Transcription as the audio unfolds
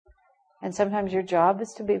And sometimes your job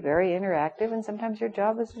is to be very interactive, and sometimes your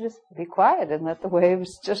job is to just be quiet and let the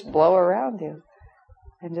waves just blow around you.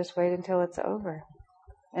 And just wait until it's over.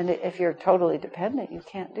 And if you're totally dependent, you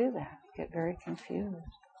can't do that. You get very confused.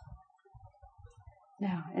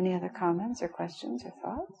 Now, any other comments or questions or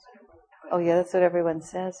thoughts? Oh yeah, that's what everyone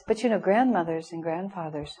says. But grandmothers and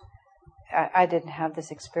grandfathers, I didn't have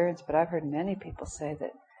this experience, but I've heard many people say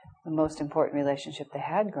that the most important relationship they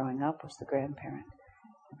had growing up was the grandparent.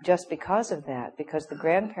 Just because of that, because the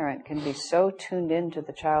grandparent can be so tuned into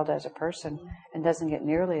the child as a person and doesn't get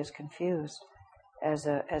nearly as confused as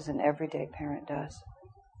an everyday parent does.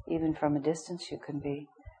 Even from a distance you can be.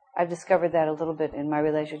 I've discovered that a little bit in my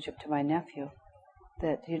relationship to my nephew.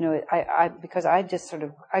 That, because I just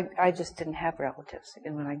didn't have relatives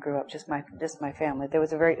when I grew up, just my family. It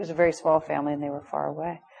was a very small family and they were far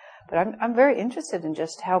away. But I'm very interested in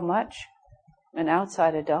just how much an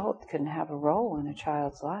outside adult can have a role in a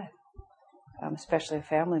child's life, especially a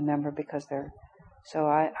family member, because so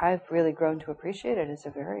I've really grown to appreciate it as a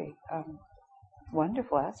very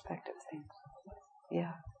wonderful aspect of things.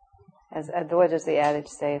 Yeah. What does the adage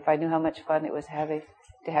say? If I knew how much fun it was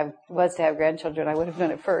to have grandchildren, I would have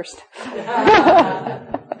done it first.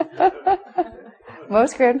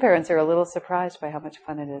 Most grandparents are a little surprised by how much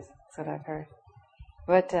fun it is. That's what I've heard.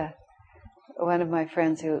 But one of my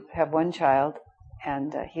friends who have one child,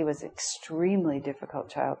 and he was an extremely difficult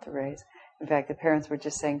child to raise. In fact, the parents were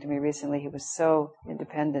just saying to me recently he was so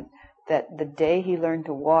independent that the day he learned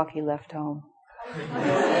to walk, he left home.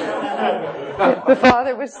 The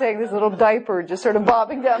father was saying this little diaper just sort of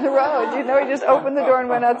bobbing down the road. He just opened the door and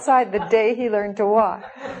went outside the day he learned to walk.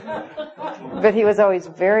 But he was always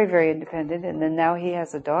very, very independent, and then now he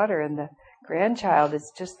has a daughter, and the grandchild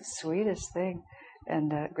is just the sweetest thing.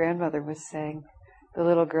 And grandmother was saying, the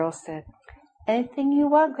little girl said, "Anything you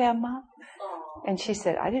want, Grandma?" And she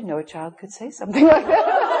said, "I didn't know a child could say something like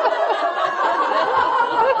that."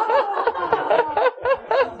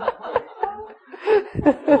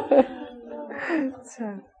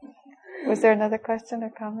 So, was there another question or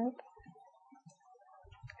comment?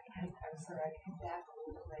 I'm sorry, I came back a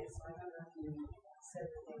little late, so I don't know if you said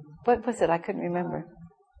anything. What was it? I couldn't remember.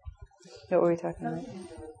 What were we talking about?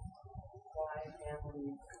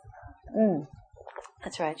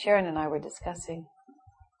 That's right. Sharon and I were discussing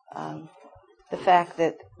the fact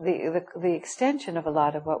that the extension of a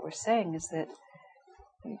lot of what we're saying is that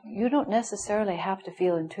you don't necessarily have to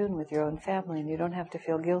feel in tune with your own family, and you don't have to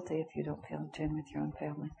feel guilty if you don't feel in tune with your own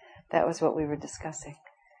family. That was what we were discussing.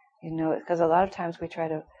 Because a lot of times we try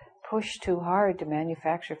to push too hard to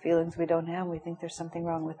manufacture feelings we don't have, and we think there's something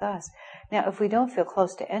wrong with us. Now, if we don't feel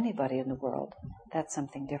close to anybody in the world, that's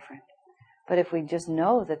something different. But if we just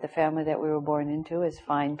know that the family that we were born into is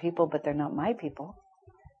fine people, but they're not my people,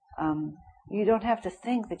 you don't have to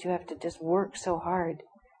think that you have to just work so hard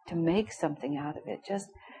to make something out of it.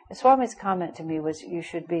 Just Swami's comment to me was, you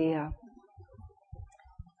should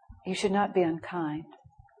not be unkind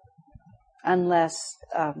unless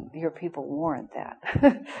your people warrant that.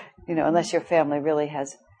 Unless your family really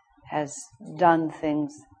has done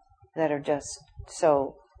things that are just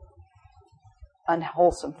so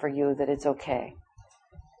unwholesome for you that it's okay.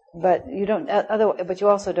 But you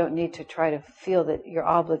also don't need to try to feel that you're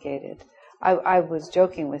obligated. I was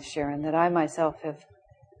joking with Sharon that I myself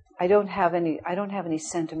I don't have any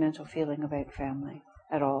sentimental feeling about family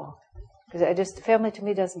at all. Because family to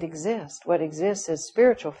me doesn't exist. What exists is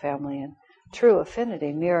spiritual family and true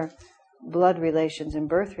affinity. Mere blood relations and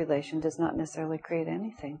birth relation does not necessarily create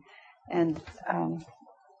anything. And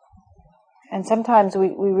sometimes we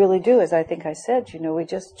really do, as I think I said, we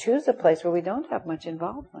just choose a place where we don't have much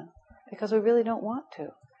involvement because we really don't want to.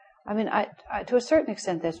 I mean, to a certain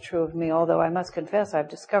extent that's true of me, although I must confess I've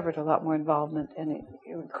discovered a lot more involvement in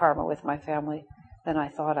karma with my family than I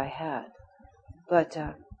thought I had. But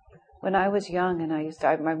when I was young, and I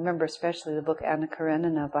remember especially the book Anna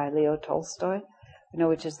Karenina by Leo Tolstoy,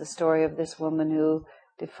 which is the story of this woman who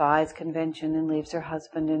defies convention and leaves her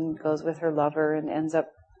husband and goes with her lover and ends up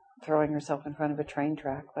throwing herself in front of a train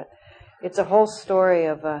track. But it's a whole story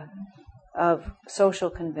of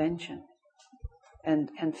social convention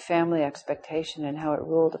and family expectation and how it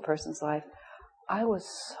ruled a person's life. I was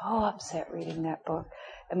so upset reading that book.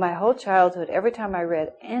 And my whole childhood, every time I read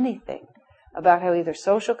anything about how either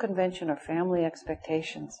social convention or family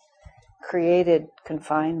expectations created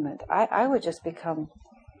confinement, I would just become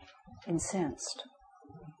incensed.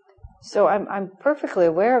 So I'm perfectly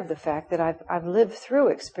aware of the fact that I've lived through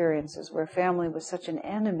experiences where family was such an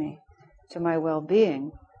enemy to my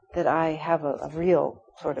well-being that I have a real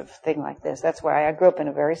sort of thing like this. That's why I grew up in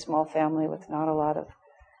a very small family with not a lot of,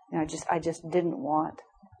 I just didn't want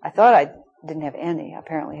I thought I didn't have any. I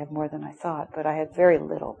apparently have more than I thought, but I had very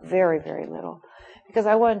little, very, very little, because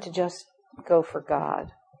I wanted to just go for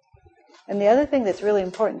God. And the other thing that's really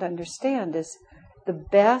important to understand is the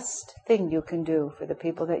best thing you can do for the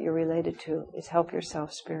people that you're related to is help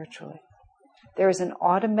yourself spiritually. There is an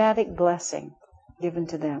automatic blessing given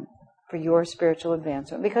to them for your spiritual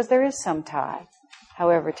advancement, because there is some tie,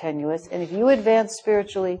 however tenuous, and if you advance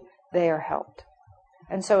spiritually, they are helped.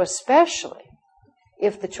 And so especially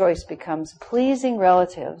if the choice becomes pleasing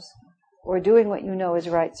relatives or doing what you know is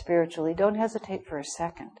right spiritually, don't hesitate for a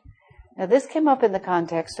second. Now this came up in the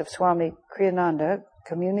context of Swami Kriyananda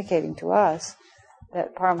communicating to us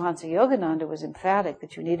that Paramahansa Yogananda was emphatic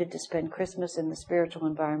that you needed to spend Christmas in the spiritual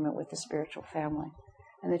environment with the spiritual family,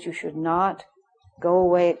 and that you should not go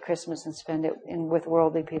away at Christmas and spend it with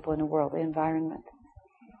worldly people in a worldly environment.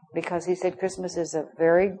 Because he said Christmas is a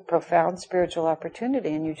very profound spiritual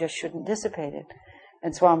opportunity and you just shouldn't dissipate it.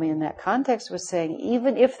 And Swami in that context was saying,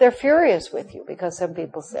 even if they're furious with you, because some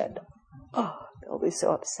people said, oh, they'll be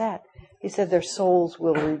so upset. He said their souls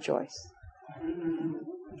will rejoice.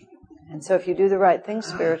 And so if you do the right thing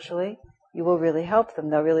spiritually, you will really help them.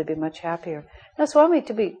 They'll really be much happier. Now Swami,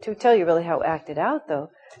 to tell you really how it acted out though,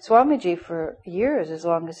 Swamiji for years, as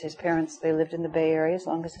long as his parents, they lived in the Bay Area, as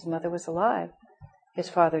long as his mother was alive. His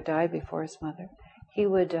father died before his mother. He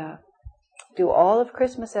would do all of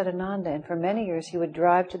Christmas at Ananda, and for many years he would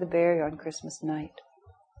drive to the Bay Area on Christmas night.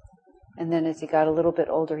 And then as he got a little bit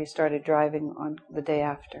older, he started driving on the day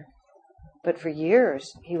after. But for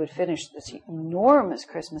years, he would finish this enormous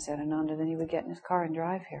Christmas at Ananda, then he would get in his car and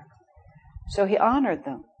drive here. So he honored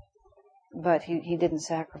them, but he didn't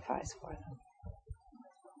sacrifice for them.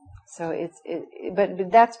 So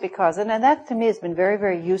but that's because, and that to me has been very,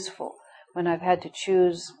 very useful when I've had to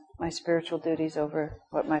choose my spiritual duties over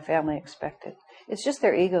what my family expected. It's just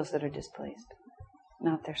their egos that are displeased,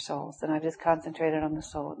 not their souls. And I've just concentrated on the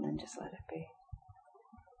soul and then just let it be.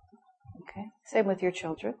 Okay? Same with your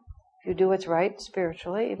children. If you do what's right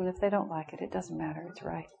spiritually, even if they don't like it, it doesn't matter. It's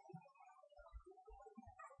right.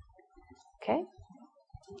 Okay?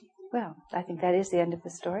 Well, I think that is the end of the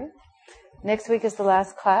story. Next week is the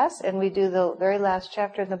last class, and we do the very last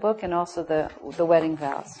chapter in the book and also the wedding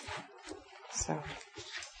vows. So,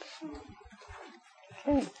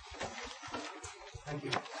 okay. Thank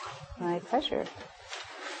you. My pleasure.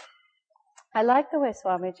 I like the way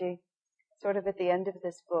Swamiji, sort of at the end of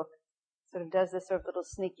this book, sort of does this sort of little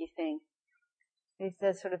sneaky thing. He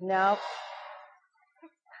says sort of now...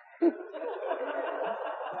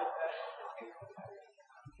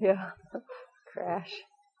 yeah, crash.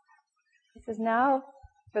 He says, now,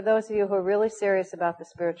 for those of you who are really serious about the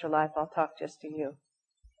spiritual life, I'll talk just to you.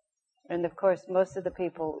 And of course, most of the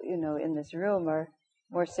people, in this room are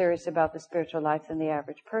more serious about the spiritual life than the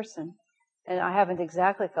average person. And I haven't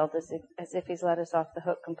exactly felt as if he's let us off the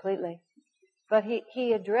hook completely. But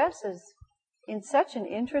he addresses in such an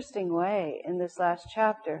interesting way in this last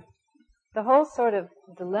chapter the whole sort of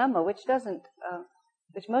dilemma, which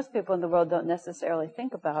most people in the world don't necessarily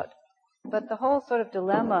think about, but the whole sort of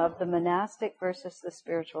dilemma of the monastic versus the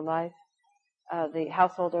spiritual life, the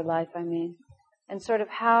householder life, and sort of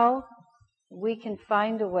how we can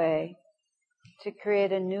find a way to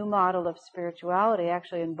create a new model of spirituality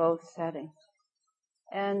actually in both settings.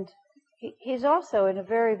 And he's also, in a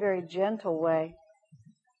very, very gentle way,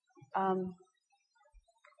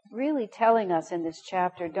 really telling us in this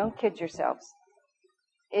chapter, don't kid yourselves.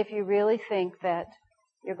 If you really think that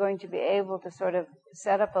you're going to be able to sort of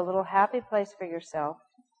set up a little happy place for yourself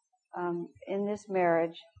in this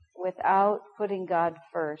marriage without putting God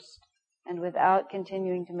first and without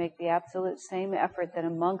continuing to make the absolute same effort that a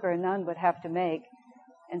monk or a nun would have to make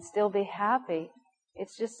and still be happy,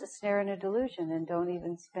 it's just a snare and a delusion, and don't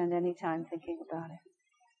even spend any time thinking about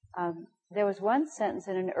it. There was one sentence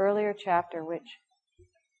in an earlier chapter which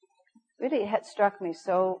really had struck me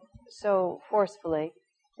so forcefully.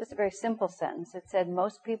 Just a very simple sentence. It said,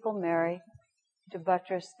 most people marry to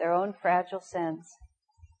buttress their own fragile sense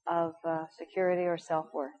of security or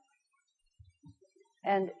self-worth.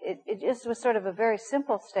 And it just was sort of a very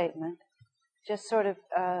simple statement, just sort of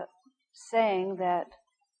saying that,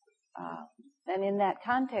 and in that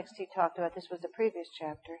context he talked about, this was the previous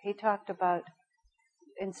chapter, he talked about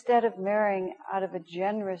instead of marrying out of a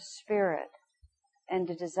generous spirit and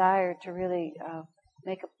a desire to really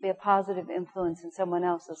be a positive influence in someone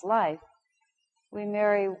else's life, we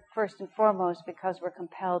marry first and foremost because we're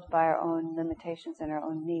compelled by our own limitations and our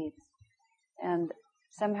own needs. And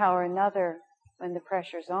somehow or another, when the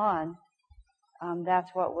pressure's on,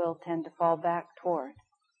 that's what we'll tend to fall back toward.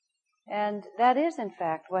 And that is, in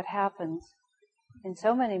fact, what happens in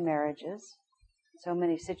so many marriages, so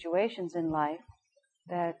many situations in life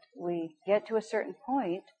that we get to a certain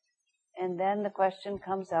point, and then the question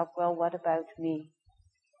comes up, well, what about me?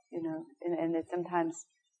 And it's sometimes,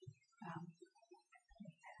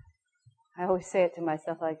 I always say it to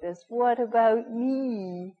myself like this, what about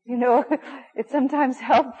me? It's sometimes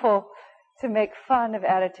helpful to make fun of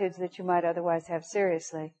attitudes that you might otherwise have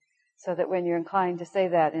seriously, so that when you're inclined to say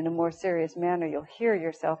that in a more serious manner, you'll hear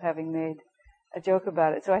yourself having made a joke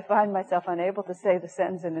about it. So I find myself unable to say the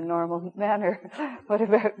sentence in a normal manner. What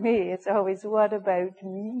about me? It's always, what about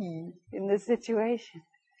me in this situation?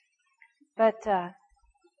 But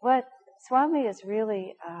what Swami is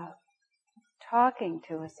really talking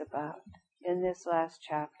to us about in this last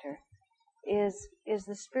chapter is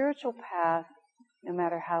the spiritual path, no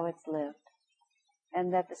matter how it's lived,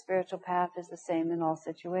 and that the spiritual path is the same in all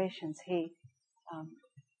situations. He,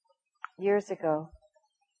 years ago,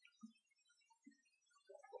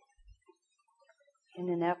 in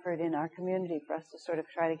an effort in our community for us to sort of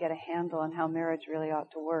try to get a handle on how marriage really ought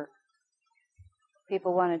to work,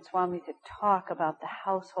 people wanted Swami to talk about the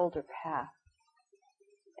householder path.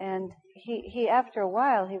 And he after a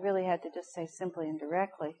while, he really had to just say simply and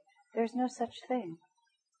directly, there's no such thing.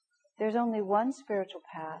 There's only one spiritual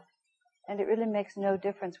path, and it really makes no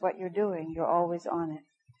difference what you're doing. You're always on it.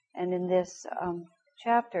 And in this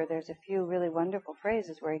chapter, there's a few really wonderful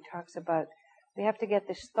phrases where he talks about we have to get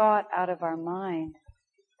this thought out of our mind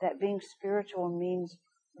that being spiritual means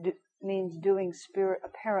doing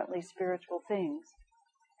apparently spiritual things.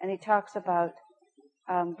 And he talks about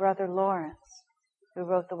Brother Lawrence, who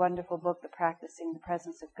wrote the wonderful book, The Practicing the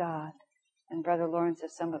Presence of God. And Brother Lawrence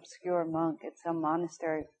is some obscure monk at some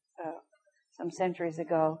monastery some centuries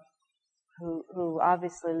ago who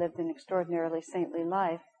obviously lived an extraordinarily saintly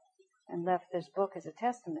life and left this book as a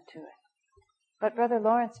testament to it. But Brother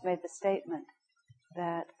Lawrence made the statement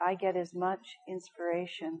that I get as much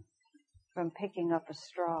inspiration from picking up a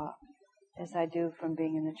straw as I do from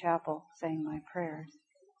being in the chapel saying my prayers.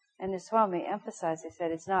 And as Swami emphasized, he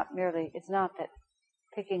said it's not that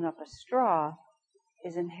picking up a straw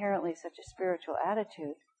is inherently such a spiritual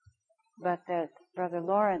attitude, but that Brother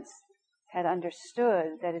Lawrence had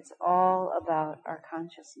understood that it's all about our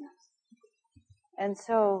consciousness. And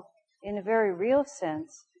so, in a very real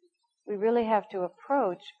sense, we really have to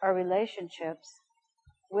approach our relationships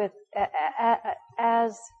with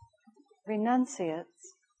as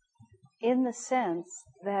renunciates, in the sense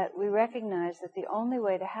that we recognize that the only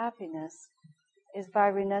way to happiness is by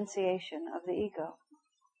renunciation of the ego,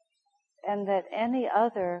 and that any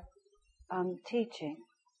other teaching,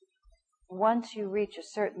 once you reach a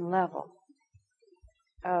certain level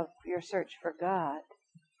of your search for God,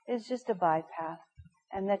 is just a bypass,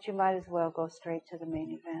 and that you might as well go straight to the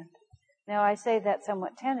main event. Now, I say that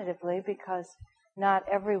somewhat tentatively because not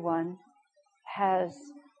everyone has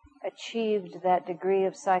achieved that degree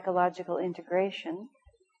of psychological integration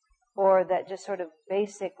or that just sort of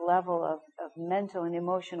basic level of mental and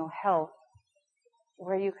emotional health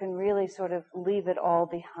where you can really sort of leave it all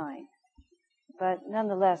behind. But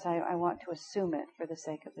nonetheless, I want to assume it for the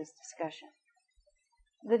sake of this discussion.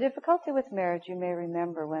 The difficulty with marriage, you may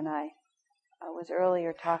remember when I was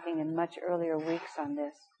earlier talking in much earlier weeks on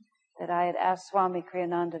this, that I had asked Swami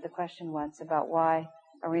Kriyananda the question once about why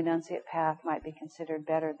a renunciate path might be considered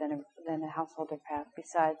better than a householder path,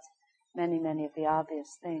 besides many, many of the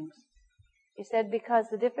obvious things. He said, because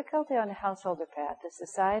the difficulty on a householder path is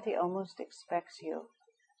society almost expects you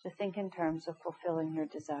to think in terms of fulfilling your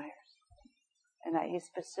desires. And he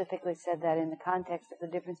specifically said that in the context of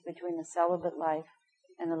the difference between the celibate life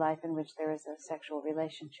and the life in which there is a sexual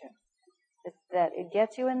relationship. That it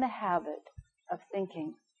gets you in the habit of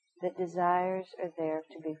thinking that desires are there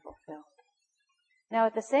to be fulfilled. Now,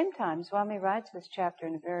 at the same time, Swami writes this chapter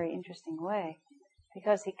in a very interesting way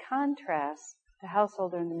because he contrasts the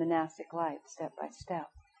householder and the monastic life step by step.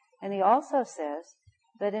 And he also says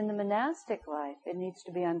that in the monastic life, it needs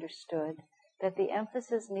to be understood that the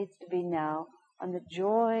emphasis needs to be now on the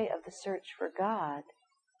joy of the search for God,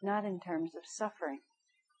 not in terms of suffering.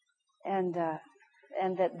 And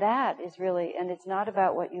that is really, and it's not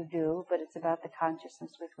about what you do, but it's about the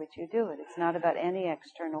consciousness with which you do it. It's not about any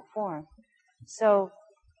external form. So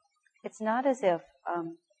it's not as if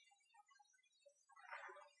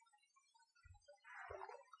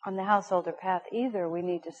on the householder path either we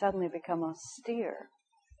need to suddenly become austere.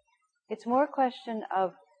 It's more a question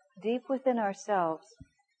of deep within ourselves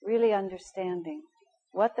really understanding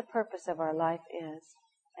what the purpose of our life is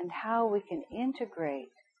and how we can integrate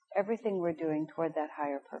everything we're doing toward that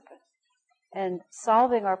higher purpose. And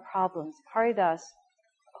solving our problems. Haridas,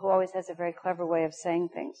 who always has a very clever way of saying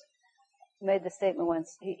things, made the statement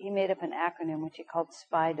once. He made up an acronym which he called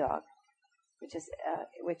SPY-DOG,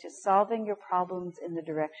 which is solving your problems in the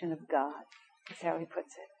direction of God. That's how he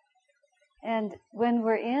puts it. And when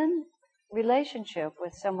we're in relationship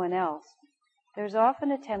with someone else, there's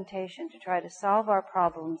often a temptation to try to solve our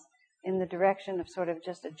problems in the direction of sort of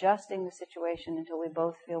just adjusting the situation until we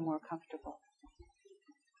both feel more comfortable.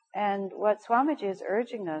 And what Swamiji is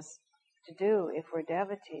urging us to do, if we're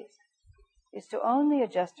devotees, is to only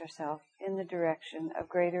adjust ourselves in the direction of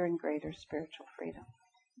greater and greater spiritual freedom.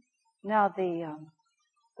 Now, the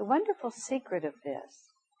wonderful secret of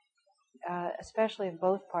this, especially if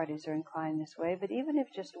both parties are inclined this way, but even if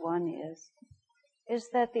just one is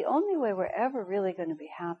that the only way we're ever really going to be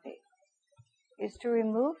happy is to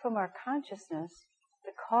remove from our consciousness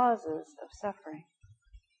the causes of suffering.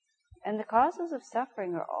 And the causes of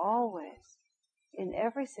suffering are always, in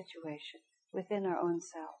every situation, within our own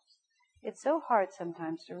selves. It's so hard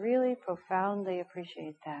sometimes to really profoundly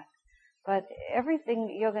appreciate that. But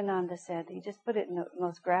everything Yogananda said, he just put it in the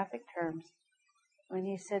most graphic terms when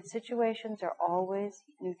he said situations are always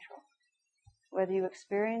neutral. Whether you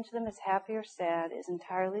experience them as happy or sad is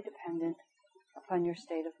entirely dependent upon your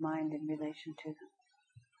state of mind in relation to them.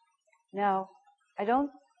 Now, I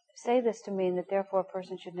don't say this to mean that therefore a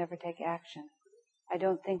person should never take action. I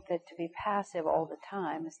don't think that to be passive all the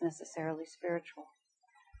time is necessarily spiritual.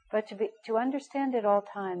 But to understand at all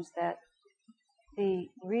times that the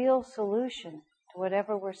real solution to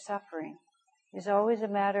whatever we're suffering is always a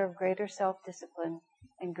matter of greater self-discipline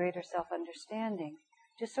and greater self-understanding,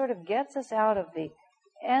 just sort of gets us out of the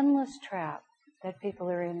endless trap that people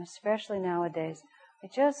are in, especially nowadays.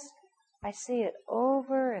 I see it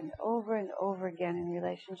over and over and over again in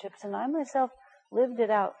relationships, and I myself lived it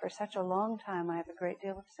out for such a long time. I have a great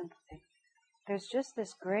deal of sympathy. There's just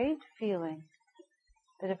this great feeling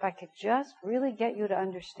that if I could just really get you to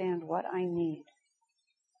understand what I need,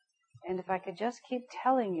 and if I could just keep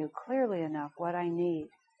telling you clearly enough what I need,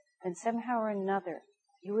 then somehow or another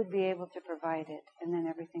you would be able to provide it, and then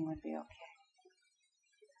everything would be okay.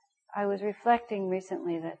 I was reflecting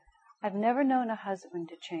recently that I've never known a husband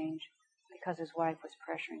to change because his wife was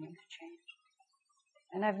pressuring him to change.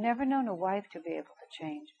 And I've never known a wife to be able to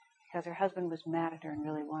change because her husband was mad at her and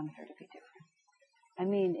really wanted her to be different. I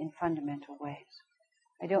mean in fundamental ways.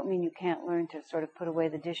 I don't mean you can't learn to sort of put away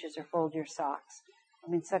the dishes or fold your socks. I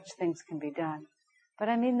mean, such things can be done. But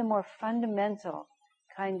I mean the more fundamental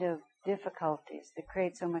kind of difficulties that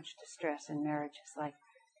create so much distress in marriages, like,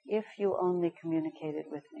 if you only communicated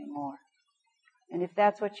with me more. And if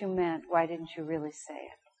that's what you meant, why didn't you really say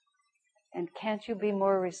it? And can't you be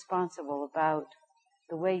more responsible about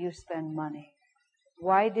the way you spend money?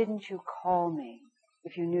 Why didn't you call me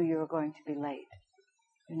if you knew you were going to be late?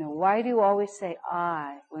 You know, why do you always say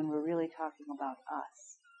I when we're really talking about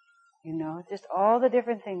us? You know, just all the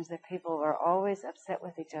different things that people are always upset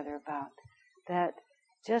with each other about that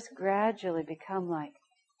just gradually become like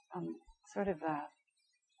sort of a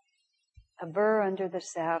burr under the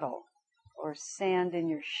saddle or sand in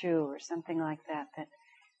your shoe or something like that, that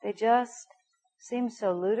they just seem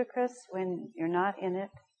so ludicrous when you're not in it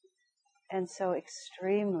and so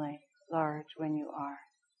extremely large when you are,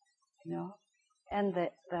 you know. And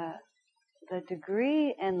the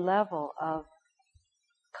degree and level of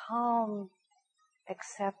calm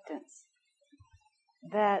acceptance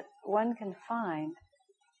that one can find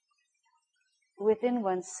within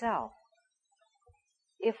oneself,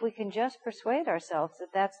 if we can just persuade ourselves that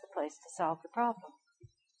that's the place to solve the problem.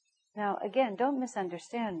 Now, again, don't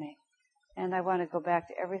misunderstand me. And I want to go back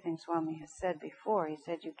to everything Swami has said before. He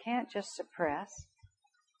said you can't just suppress,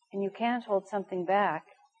 and you can't hold something back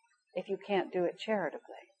if you can't do it charitably.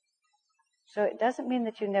 So it doesn't mean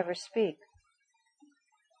that you never speak.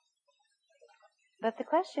 But the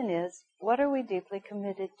question is, what are we deeply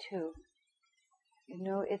committed to? You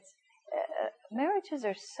know, marriages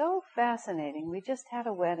are so fascinating. We just had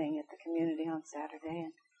a wedding at the community on Saturday,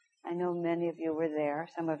 and I know many of you were there.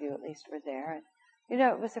 Some of you at least were there. And, you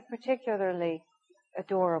know, it was a particularly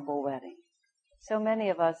adorable wedding. So many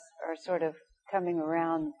of us are sort of coming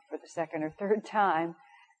around for the second or third time,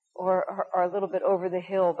 or are a little bit over the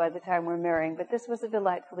hill by the time we're marrying. But this was a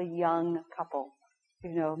delightfully young couple,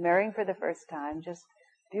 you know, marrying for the first time, just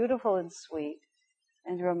beautiful and sweet,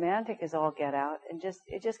 and romantic as all get out, and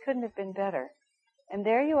it just couldn't have been better. And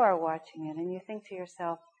there you are watching it, and you think to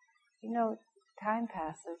yourself, you know, time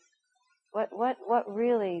passes. What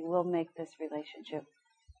really will make this relationship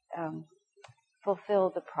fulfill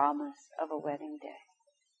the promise of a wedding day?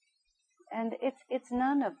 And it's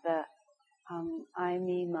none of the I,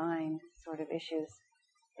 me, mine sort of issues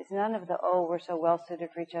It's none of the, oh, we're so well suited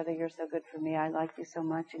for each other, you're so good for me, I like you so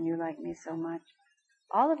much, and you like me so much.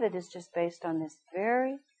 All of it is just based on this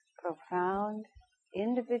very profound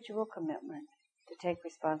individual commitment to take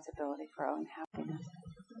responsibility for our own happiness.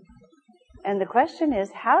 And the question is,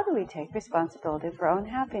 how do we take responsibility for our own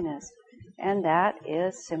happiness? And that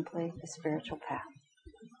is simply the spiritual path.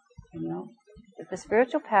 You know, if the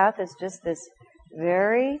spiritual path is just this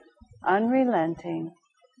very unrelenting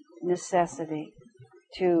necessity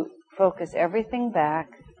to focus everything back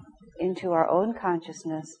into our own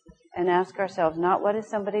consciousness and ask ourselves not what is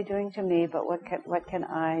somebody doing to me, but what can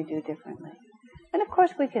I do differently. And of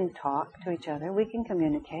course we can talk to each other, we can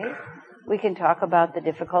communicate, we can talk about the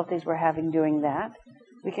difficulties we're having doing that,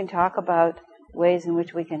 we can talk about ways in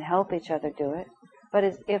which we can help each other do it. But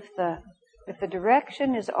if the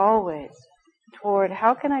direction is always toward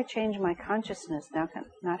how can I change my consciousness,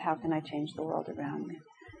 not how can I change the world around me.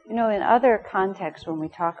 You know, in other contexts when we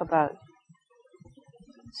talk about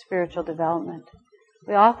spiritual development,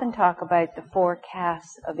 we often talk about the 4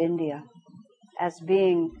 castes of India as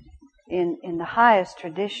being in the highest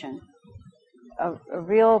tradition, a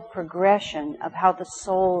real progression of how the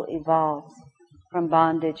soul evolves from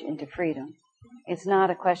bondage into freedom. It's not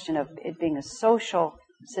a question of it being a social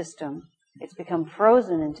system. It's become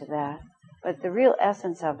frozen into that. But the real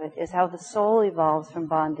essence of it is how the soul evolves from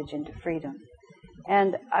bondage into freedom.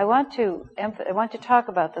 And I want to talk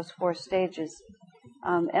about those 4 stages,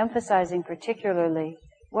 emphasizing particularly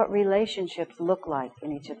what relationships look like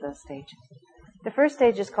in each of those stages. The first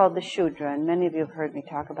stage is called the Shudra, and many of you have heard me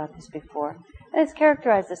talk about this before. And it's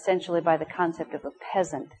characterized essentially by the concept of a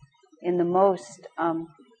peasant in the most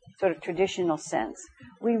sort of traditional sense.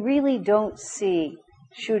 We really don't see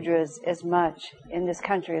Shudras as much in this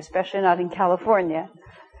country, especially not in California,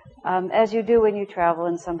 as you do when you travel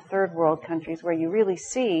in some third world countries where you really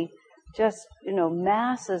see just,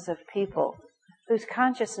 masses of people whose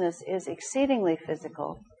consciousness is exceedingly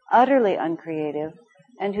physical, utterly uncreative,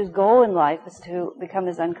 and whose goal in life is to become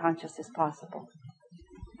as unconscious as possible.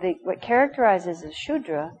 What characterizes a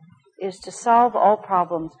Shudra is to solve all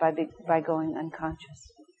problems by going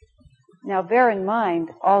unconscious. Now, bear in mind,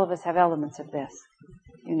 all of us have elements of this.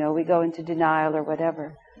 We go into denial or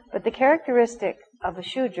whatever. But the characteristic of a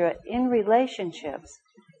Shudra in relationships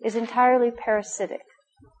is entirely parasitic.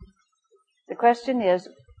 The question is,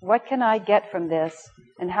 what can I get from this,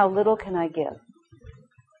 and how little can I give?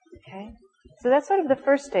 Okay? So that's sort of the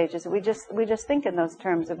first stage, is we just think in those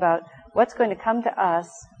terms about what's going to come to us,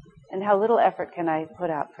 and how little effort can I put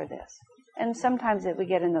out for this. And sometimes we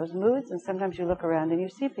get in those moods, and sometimes you look around and you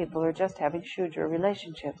see people who are just having Shudra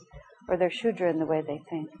relationships, or they're Shudra in the way they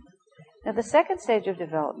think. Now, the second stage of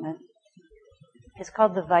development is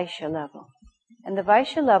called the Vaishya level. And the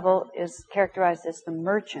Vaishya level is characterized as the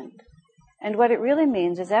merchant. And what it really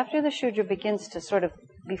means is after the Shudra begins to sort of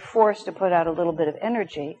be forced to put out a little bit of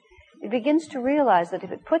energy, it begins to realize that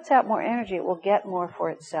if it puts out more energy, it will get more for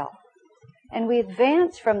itself. And we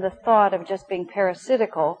advance from the thought of just being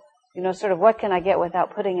parasitical, sort of what can I get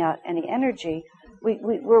without putting out any energy.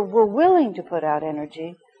 We're willing to put out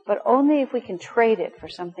energy, but only if we can trade it for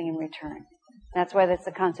something in return. That's why that's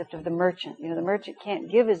the concept of the merchant. The merchant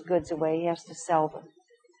can't give his goods away, he has to sell them.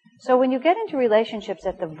 So when you get into relationships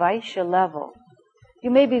at the Vaishya level, you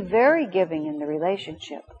may be very giving in the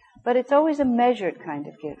relationship, but it's always a measured kind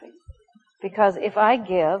of giving. Because if I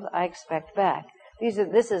give, I expect back.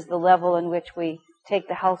 This is the level in which we take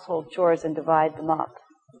the household chores and divide them up.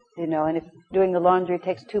 And if doing the laundry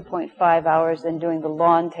takes 2.5 hours, then doing the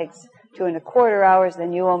lawn takes 2.25 hours,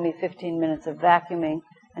 then you owe me 15 minutes of vacuuming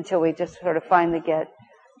until we just sort of finally get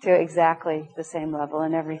to exactly the same level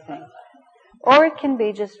and everything. Or it can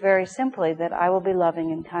be just very simply that I will be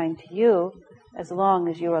loving and kind to you as long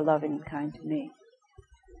as you are loving and kind to me.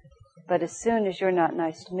 But as soon as you're not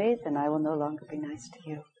nice to me, then I will no longer be nice to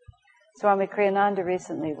you. Swami Kriyananda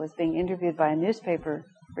recently was being interviewed by a newspaper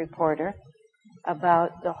reporter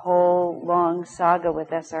about the whole long saga with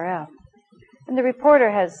SRF. And the reporter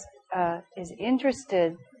is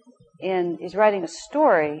interested is writing a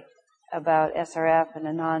story about SRF and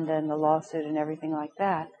Ananda and the lawsuit and everything like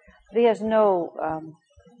that. But he has no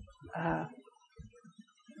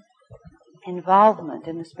involvement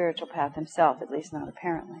in the spiritual path himself, at least not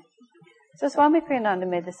apparently. So Swami Kriyananda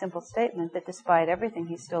made the simple statement that despite everything,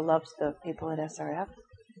 he still loves the people at SRF.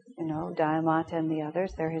 Dayamata and the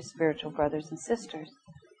others, they're his spiritual brothers and sisters.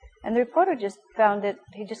 And the reporter just found it,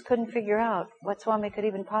 he just couldn't figure out what Swami could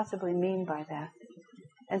even possibly mean by that.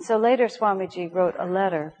 And so later Swamiji wrote a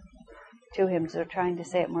letter to him, so trying to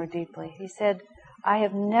say it more deeply. He said, I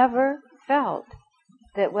have never felt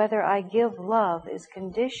that whether I give love is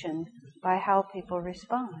conditioned by how people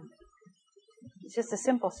respond. It's just a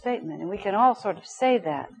simple statement, and we can all sort of say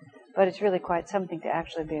that, but it's really quite something to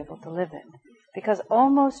actually be able to live in. Because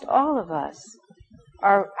almost all of us,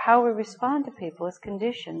 how we respond to people is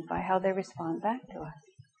conditioned by how they respond back to us.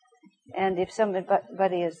 And if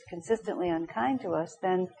somebody is consistently unkind to us,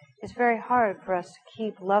 then it's very hard for us to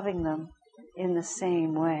keep loving them in the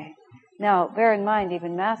same way. Now, bear in mind,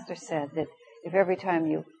 even Master said that if every time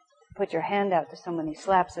you put your hand out to someone, he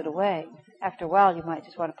slaps it away, after a while you might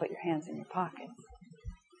just want to put your hands in your pockets.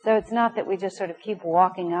 So it's not that we just sort of keep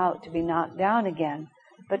walking out to be knocked down again,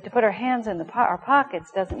 but to put our hands in our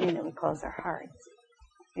pockets doesn't mean that we close our hearts.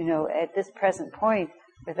 You know, at this present point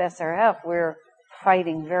with SRF, we're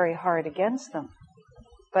fighting very hard against them.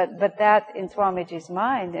 But that, in Swamiji's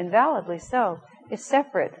mind, and validly so, is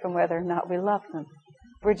separate from whether or not we love them.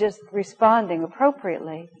 We're just responding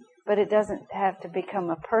appropriately, but it doesn't have to become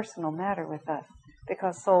a personal matter with us,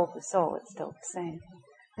 because soul to soul, it's still the same.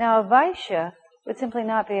 Now, a Vaishya would simply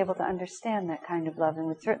not be able to understand that kind of love and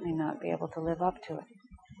would certainly not be able to live up to it.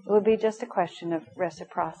 It would be just a question of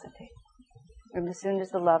reciprocity. And as soon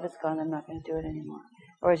as the love is gone, I'm not going to do it anymore.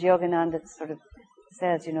 Or as Yogananda sort of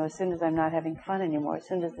says, you know, as soon as I'm not having fun anymore, as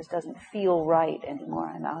soon as this doesn't feel right anymore,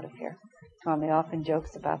 I'm out of here. Swami often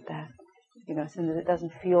jokes about that. You know, as soon as it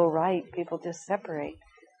doesn't feel right, people just separate.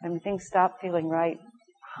 I mean, things stop feeling right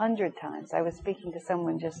 100 times. I was speaking to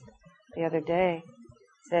someone just the other day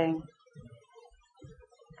saying,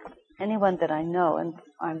 anyone that I know, and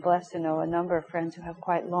I'm blessed to know a number of friends who have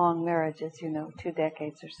quite long marriages, 2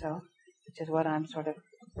 decades or so, which is what I'm sort of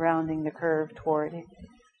rounding the curve toward,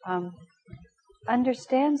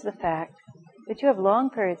 understands the fact that you have long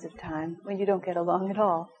periods of time when you don't get along at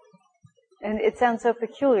all. And it sounds so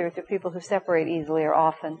peculiar to people who separate easily or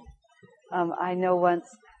often. I know once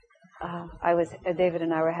David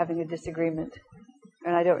and I were having a disagreement,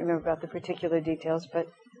 and I don't remember about the particular details, but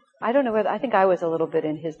I don't know whether, I think I was a little bit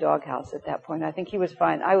in his doghouse at that point. I think he was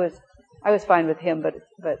fine. I was fine with him,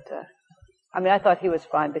 but I thought he was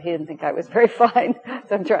fine, but he didn't think I was very fine,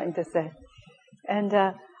 so I'm trying to say. And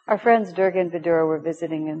our friends Durga and Vidura were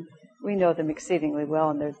visiting, and we know them exceedingly well,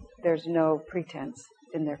 and there's no pretense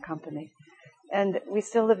in their company. And we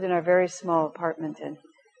still lived in our very small apartment, and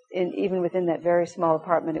even within that very small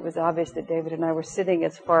apartment, it was obvious that David and I were sitting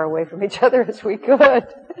as far away from each other as we could.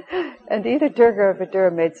 And either Durga or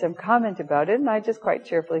Vidura made some comment about it, and I just quite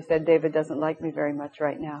cheerfully said, David doesn't like me very much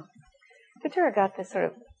right now. Vidura got this sort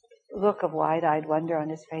of look of wide-eyed wonder on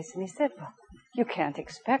his face, and he said, well, you can't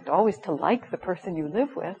expect always to like the person you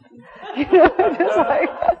live with. Just like,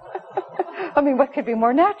 what could be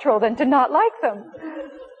more natural than to not like them?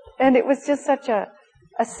 And it was just such a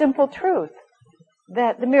simple truth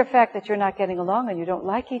that the mere fact that you're not getting along and you don't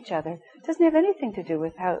like each other doesn't have anything to do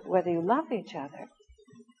with whether you love each other.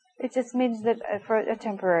 It just means that for a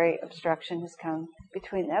temporary obstruction has come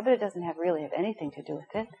between them, but it doesn't really have anything to do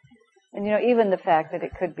with it. And even the fact that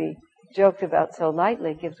it could be joked about so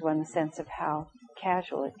lightly gives one the sense of how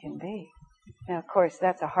casual it can be. Now, of course,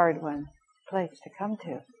 that's a hard place to come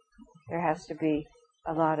to. There has to be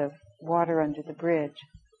a lot of water under the bridge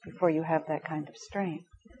before you have that kind of strength.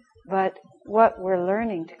 But what we're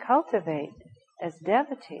learning to cultivate as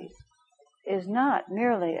devotees is not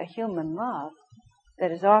merely a human love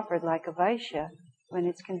that is offered like a Vaishya when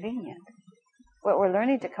it's convenient. What we're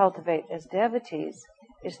learning to cultivate as devotees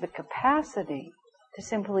is the capacity to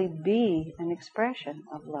simply be an expression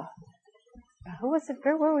of love. Now,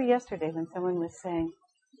 where were we yesterday when someone was saying,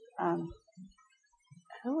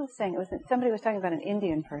 somebody was talking about an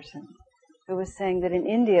Indian person who was saying that in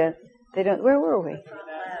India, they don't, where were we?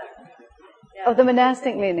 Oh, the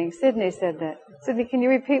monastic meaning. Sydney said that. Sydney, can you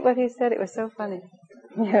repeat what he said? It was so funny.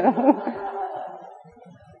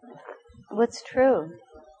 What's true?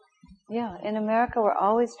 Yeah, in America,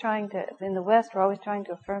 in the West, we're always trying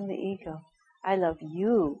to affirm the ego. I love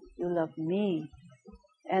you, you love me.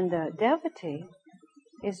 And the devotee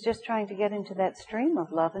is just trying to get into that stream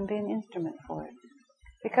of love and be an instrument for it.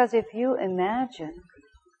 Because if you imagine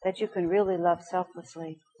that you can really love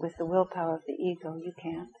selflessly with the willpower of the ego, you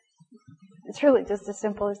can't. It's really just as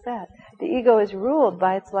simple as that. The ego is ruled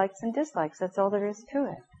by its likes and dislikes. That's all there is to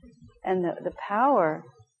it. And the power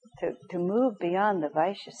to move beyond the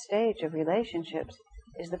Vaishya stage of relationships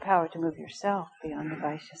is the power to move yourself beyond the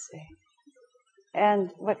Vaishya stage.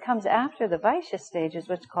 And what comes after the Vaishya stage is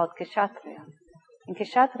what's called Kshatriya. And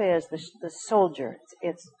Kshatriya is the soldier.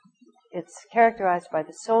 It's characterized by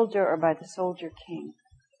the soldier or by the soldier king.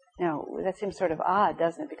 Now, that seems sort of odd,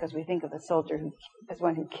 doesn't it? Because we think of a soldier as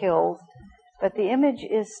one who kills. But the image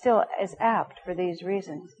is still as apt for these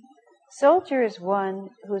reasons. Soldier is one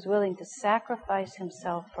who is willing to sacrifice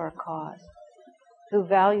himself for a cause, who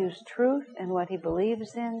values truth and what he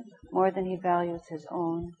believes in more than he values his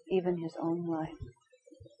own, even his own life.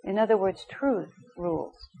 In other words, truth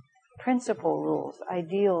rules, principle rules,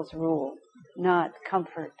 ideals rule, not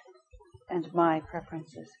comfort and my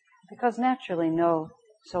preferences. Because naturally no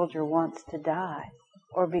soldier wants to die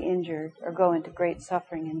or be injured or go into great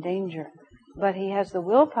suffering and danger, but he has the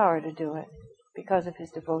willpower to do it because of his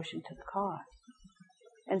devotion to the cause.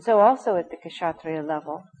 And so also at the Kshatriya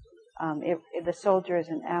level, the soldier is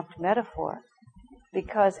an apt metaphor,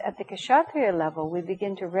 because at the Kshatriya level we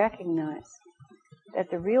begin to recognize that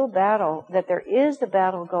the real battle, that there is the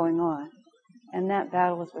battle going on, and that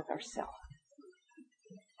battle is with ourselves.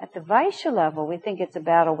 At the Vaishya level, we think it's a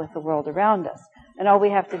battle with the world around us, and all we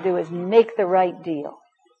have to do is make the right deal.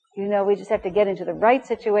 We just have to get into the right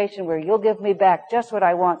situation where you'll give me back just what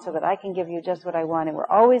I want so that I can give you just what I want, and we're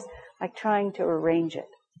always like trying to arrange it.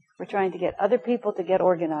 We're trying to get other people to get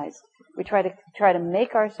organized. We try to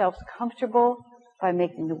make ourselves comfortable by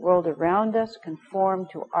making the world around us conform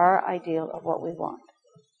to our ideal of what we want.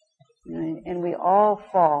 And we all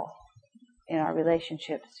fall in our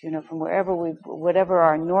relationships, from whatever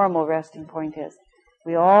our normal resting point is.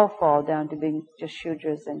 We all fall down to being just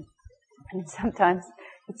Shudras, and sometimes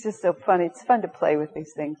it's just so funny. It's fun to play with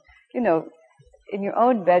these things. In your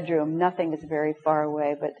own bedroom, nothing is very far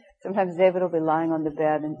away, but sometimes David will be lying on the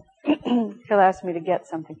bed and he'll ask me to get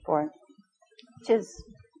something for him, which is,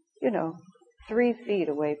 3 feet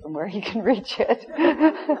away from where he can reach it.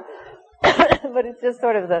 But it's just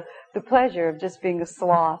sort of the pleasure of just being a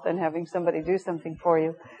sloth and having somebody do something for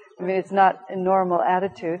you. It's not a normal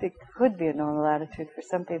attitude. It could be a normal attitude for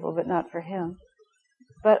some people, but not for him.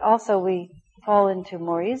 But also we fall into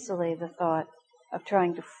more easily the thought of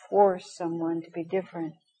trying to force someone to be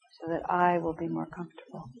different so that I will be more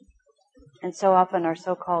comfortable. And so often our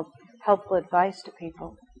so-called helpful advice to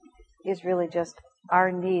people is really just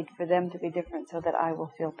our need for them to be different so that I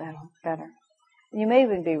will feel better. And you may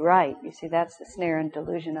even be right. You see, that's the snare and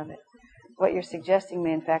delusion of it. What you're suggesting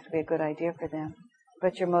may in fact be a good idea for them.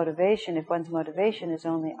 But your motivation, if one's motivation is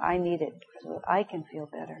only, I need it so that I can feel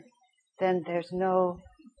better, then there's no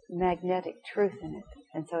magnetic truth in it,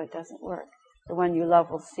 and so it doesn't work. The one you love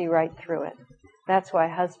will see right through it. That's why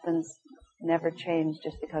husbands never change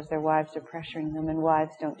just because their wives are pressuring them, and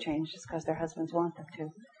wives don't change just because their husbands want them to.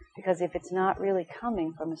 Because if it's not really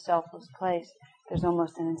coming from a selfless place, there's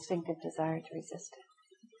almost an instinctive desire to resist it.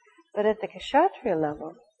 But at the Kshatriya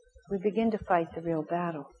level, we begin to fight the real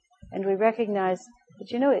battle. And we recognize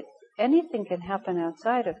that, anything can happen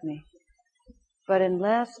outside of me. But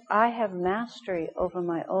unless I have mastery over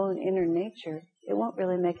my own inner nature, it won't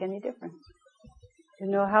really make any difference.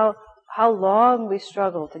 How long we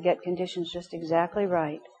struggle to get conditions just exactly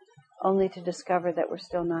right, only to discover that we're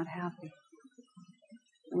still not happy.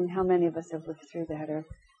 How many of us have lived through that? Or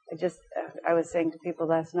I was saying to people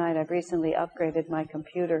last night, I've recently upgraded my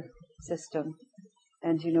computer system.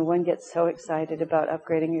 And, one gets so excited about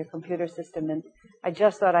upgrading your computer system. And I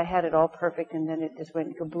just thought I had it all perfect, and then it just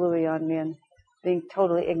went kablooey on me. And being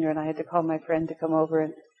totally ignorant, I had to call my friend to come over.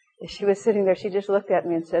 And as she was sitting there, she just looked at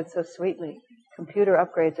me and said so sweetly, computer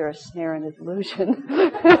upgrades are a snare and a delusion.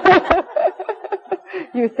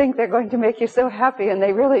 You think they're going to make you so happy, and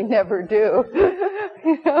they really never do.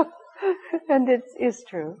 And it is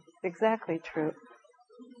true, exactly true.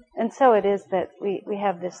 And so it is that we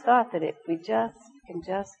have this thought that if we can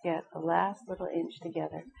just get the last little inch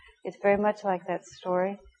together. It's very much like that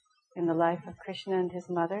story in the life of Krishna and his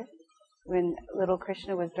mother, when little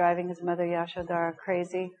Krishna was driving his mother Yashodhara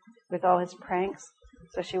crazy with all his pranks.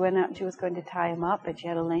 So she went out and she was going to tie him up, and she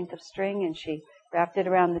had a length of string, and she wrapped it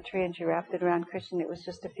around the tree, and she wrapped it around Krishna. It was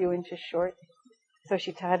just a few inches short. So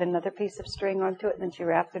she tied another piece of string onto it, and then she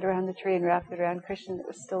wrapped it around the tree and wrapped it around Krishna. It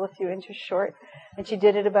was still a few inches short. And she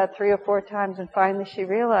did it about 3 or 4 times, and finally she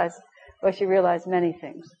realized many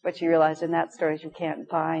things. But she realized in that story you can't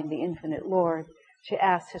bind the infinite Lord. She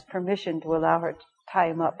asked his permission to allow her to tie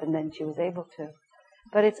him up, and then she was able to.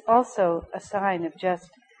 But it's also a sign of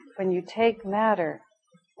just when you take matter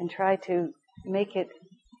and try to make it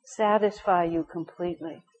satisfy you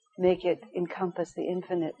completely, make it encompass the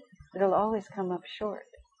infinite, it'll always come up short.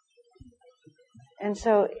 And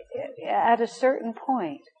so at a certain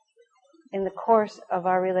point in the course of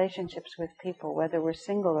our relationships with people, whether we're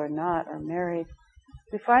single or not or married,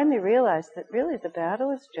 we finally realize that really the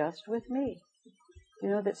battle is just with me.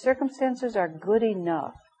 That circumstances are good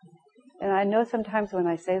enough. And I know sometimes when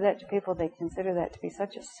I say that to people, they consider that to be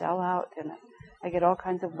such a sellout, and I get all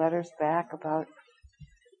kinds of letters back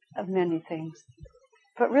of many things.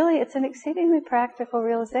 But really, it's an exceedingly practical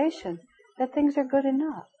realization that things are good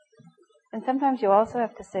enough. And sometimes you also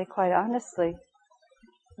have to say, quite honestly,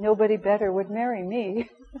 nobody better would marry me.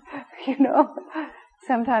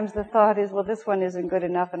 Sometimes the thought is, well, this one isn't good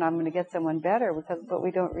enough and I'm going to get someone better, but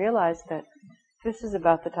we don't realize that this is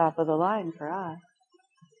about the top of the line for us.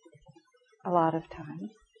 A lot of times,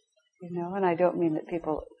 and I don't mean that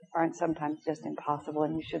people aren't sometimes just impossible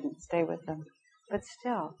and you shouldn't stay with them, but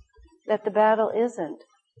still, that the battle isn't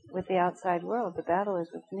with the outside world, the battle is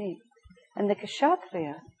with me. And the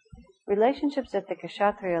Kshatriya, relationships at the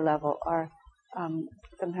Kshatriya level are,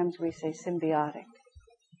 sometimes we say symbiotic,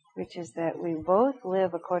 which is that we both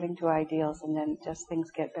live according to ideals and then just things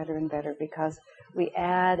get better and better because we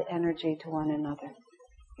add energy to one another.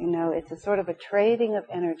 It's a sort of a trading of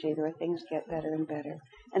energy where things get better and better.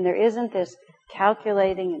 And there isn't this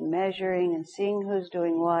calculating and measuring and seeing who's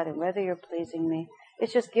doing what and whether you're pleasing me.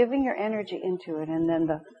 It's just giving your energy into it, and then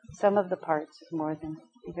the sum of the parts is more than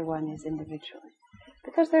either one is individually.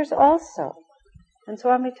 Because there's also, and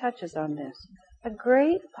Swami touches on this, a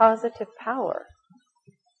great positive power.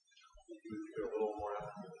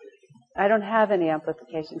 I don't have any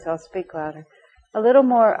amplification, so I'll speak louder. A little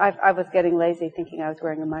more, I was getting lazy thinking I was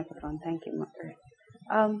wearing a microphone. Thank you,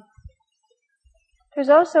 Mother. There's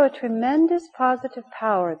also a tremendous positive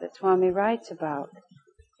power that Swami writes about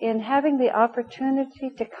in having the opportunity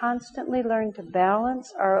to constantly learn to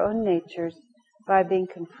balance our own natures by being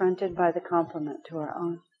confronted by the complement to our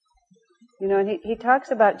own. And he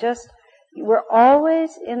talks about we're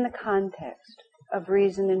always in the context of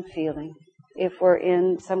reason and feeling if we're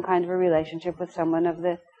in some kind of a relationship with someone of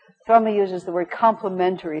the, Swami uses the word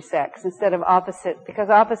complementary sex instead of opposite, because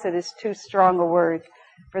opposite is too strong a word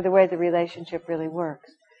for the way the relationship really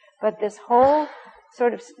works. But this whole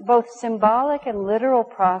sort of both symbolic and literal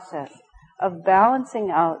process of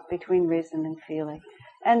balancing out between reason and feeling.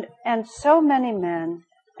 And so many men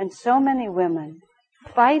and so many women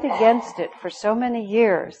fight against it for so many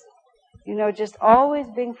years. Just always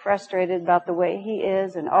being frustrated about the way he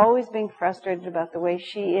is and always being frustrated about the way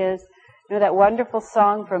she is. That wonderful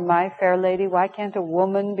song from My Fair Lady, why can't a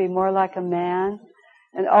woman be more like a man?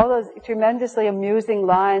 And all those tremendously amusing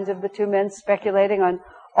lines of the two men speculating on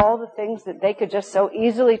all the things that they could just so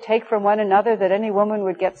easily take from one another that any woman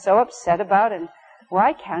would get so upset about. And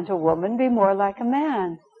why can't a woman be more like a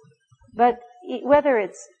man? But whether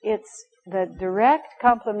it's the direct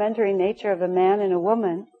complementary nature of a man and a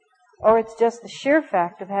woman, or it's just the sheer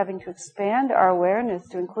fact of having to expand our awareness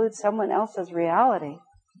to include someone else's reality,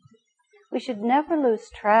 we should never lose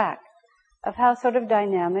track of how sort of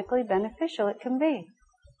dynamically beneficial it can be.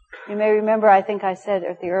 You may remember, I think I said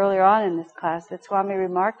earlier on in this class that Swami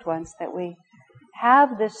remarked once that we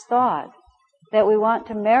have this thought that we want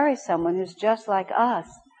to marry someone who's just like us.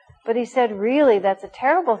 But he said, really, that's a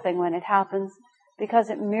terrible thing when it happens because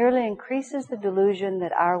it merely increases the delusion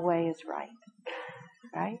that our way is right.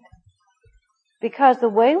 Right? Because the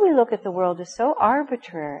way we look at the world is so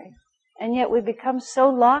arbitrary, and yet we become so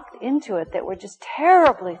locked into it that we're just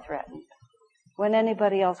terribly threatened when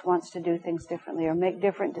anybody else wants to do things differently or make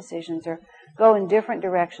different decisions or go in different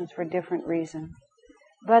directions for different reasons.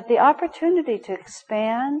 But the opportunity to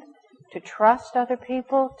expand, to trust other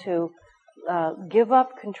people, to give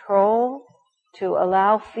up control, to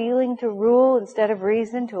allow feeling to rule instead of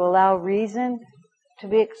reason, to allow reason to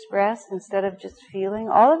be expressed instead of just feeling,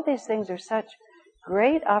 all of these things are such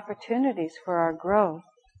great opportunities for our growth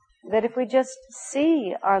that if we just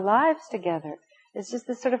see our lives together, it's just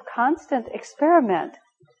this sort of constant experiment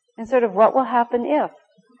in sort of what will happen if.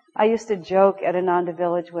 I used to joke at Ananda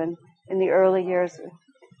Village that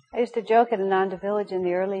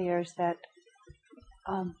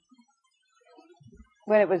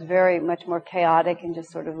when it was very much more chaotic and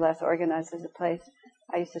just sort of less organized as a place,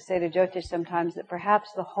 I used to say to Jyotish sometimes that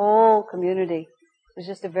perhaps the whole community was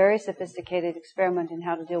just a very sophisticated experiment in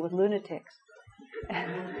how to deal with lunatics.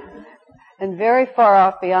 And very far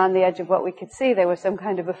off beyond the edge of what we could see, there was some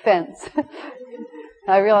kind of offense.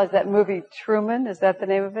 I realized that movie Truman, is that the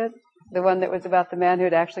name of it? The one that was about the man who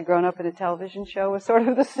had actually grown up in a television show was sort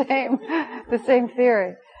of the same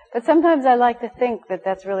theory. But sometimes I like to think that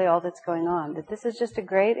that's really all that's going on, that this is just a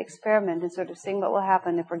great experiment in sort of seeing what will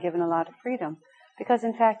happen if we're given a lot of freedom. Because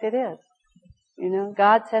in fact it is.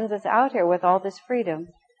 God sends us out here with all this freedom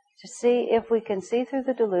to see if we can see through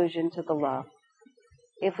the delusion to the love.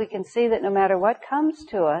 If we can see that no matter what comes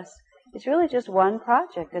to us, it's really just one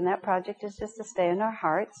project, and that project is just to stay in our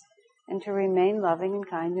hearts and to remain loving and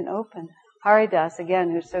kind and open. Haridas,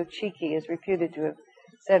 again, who's so cheeky, is reputed to have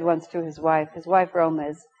said once to his wife Roma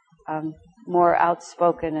is more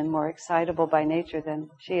outspoken and more excitable by nature than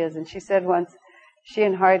she is, and she said once, she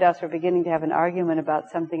and Haridas were beginning to have an argument about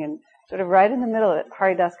something, and sort of right in the middle of it,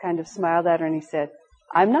 Haridas kind of smiled at her and he said,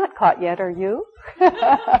 "I'm not caught yet, are you?"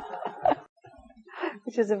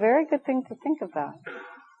 Which is a very good thing to think about.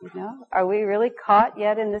 Are we really caught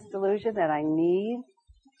yet in this delusion that I need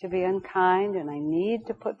to be unkind and I need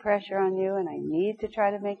to put pressure on you and I need to try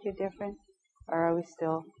to make you different? Or are we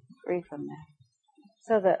still free from that?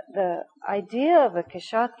 So the idea of a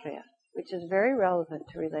kshatriya, which is very relevant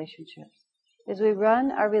to relationships, is we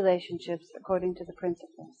run our relationships according to the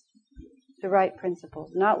principles, the right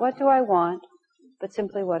principles. Not what do I want, but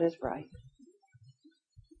simply what is right.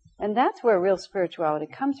 And that's where real spirituality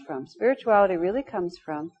comes from. Spirituality really comes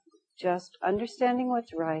from just understanding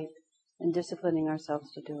what's right and disciplining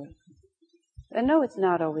ourselves to do it. And no, it's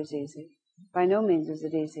not always easy. By no means is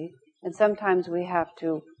it easy. And sometimes we have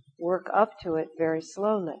to work up to it very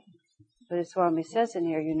slowly. But as Swami says in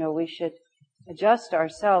here, we should adjust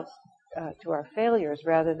ourselves to our failures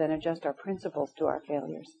rather than adjust our principles to our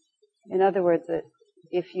failures. In other words, that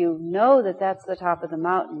if you know that that's the top of the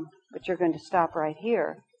mountain, but you're going to stop right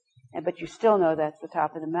here, but you still know that's the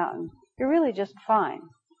top of the mountain, you're really just fine.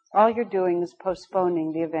 All you're doing is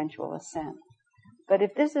postponing the eventual ascent. But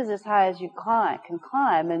if this is as high as you can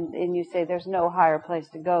climb, and you say there's no higher place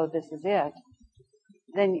to go, this is it,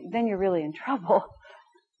 then you're really in trouble,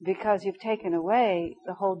 because you've taken away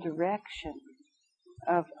the whole direction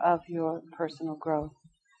of your personal growth.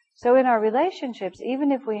 So in our relationships,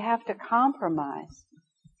 even if we have to compromise,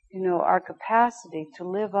 our capacity to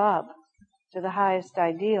live up to the highest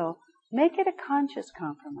ideal, make it a conscious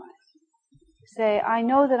compromise. Say, I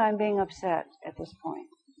know that I'm being upset at this point.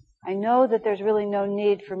 I know that there's really no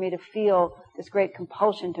need for me to feel this great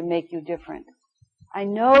compulsion to make you different. I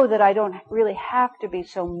know that I don't really have to be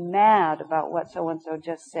so mad about what so-and-so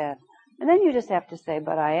just said. And then you just have to say,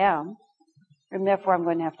 but I am. And therefore I'm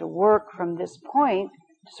going to have to work from this point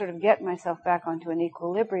to sort of get myself back onto an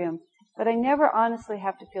equilibrium. But I never honestly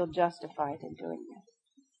have to feel justified in doing it.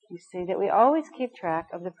 You see, that we always keep track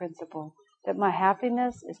of the principle that my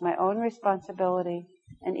happiness is my own responsibility,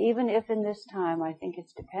 and even if in this time I think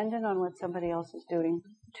it's dependent on what somebody else is doing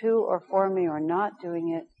to or for me or not doing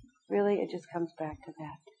it, really it just comes back to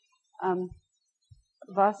that.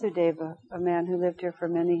 Vasudeva, a man who lived here for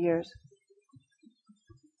many years,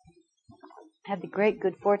 had the great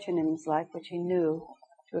good fortune in his life, which he knew,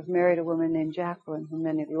 to have married a woman named Jacqueline, who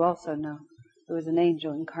many of you also know, who was an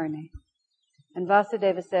angel incarnate. And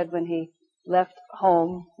Vasudeva said when he left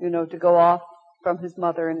home, to go off from his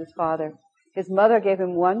mother and his father, his mother gave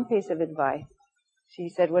him one piece of advice. She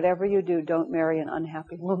said, whatever you do, don't marry an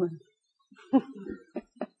unhappy woman.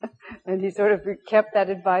 And he sort of kept that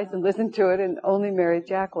advice and listened to it and only married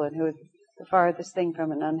Jacqueline, who was the farthest thing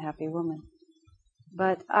from an unhappy woman.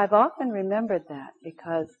 But I've often remembered that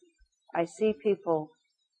because I see people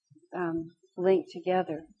linked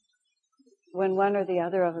together when one or the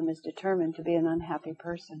other of them is determined to be an unhappy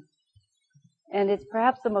person. And it's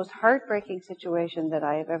perhaps the most heartbreaking situation that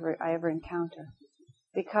I ever encounter.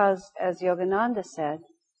 Because, as Yogananda said,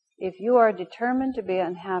 if you are determined to be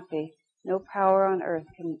unhappy, no power on earth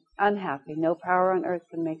can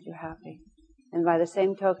make you happy. And by the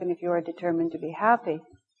same token, if you are determined to be happy,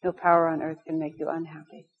 no power on earth can make you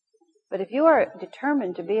unhappy. But if you are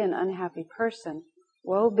determined to be an unhappy person,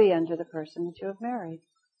 woe be unto the person that you have married.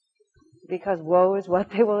 Because woe is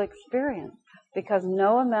what they will experience. Because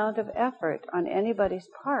no amount of effort on anybody's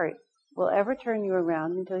part will ever turn you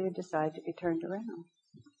around until you decide to be turned around.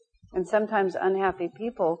 And sometimes unhappy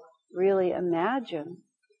people really imagine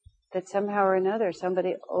that somehow or another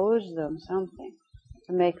somebody owes them something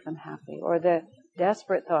to make them happy, or the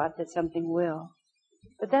desperate thought that something will.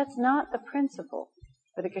 But that's not the principle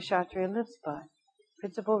that a kshatriya lives by.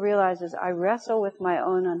 Principle realizes I wrestle with my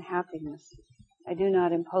own unhappiness. I do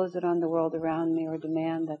not impose it on the world around me or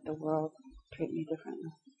demand that the world treat me differently.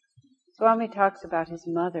 Swami talks about his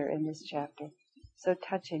mother in this chapter so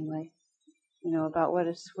touchingly, about what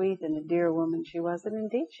a sweet and a dear woman she was, and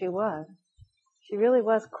indeed she was. She really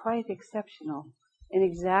was quite exceptional in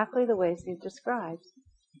exactly the ways he describes.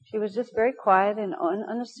 She was just very quiet and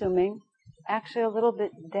unassuming, actually a little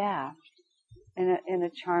bit daft in a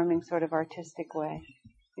charming sort of artistic way.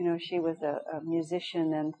 She was a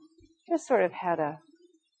musician and just sort of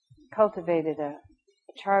cultivated a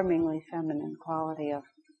charmingly feminine quality of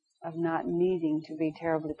not needing to be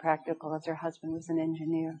terribly practical, as her husband was an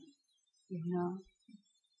engineer,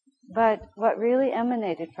 But what really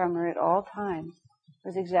emanated from her at all times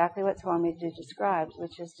was exactly what Swamiji describes,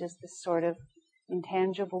 which is just this sort of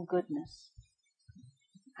intangible goodness.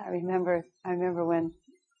 I remember when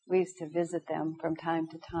we used to visit them from time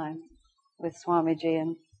to time with Swamiji,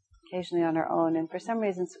 and occasionally on our own. And for some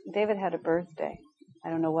reasons, David had a birthday. I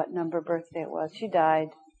don't know what number birthday it was. She died.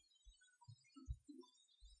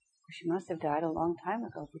 She must have died a long time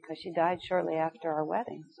ago because she died shortly after our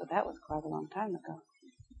wedding. So that was quite a long time ago.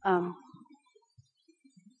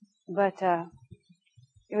 But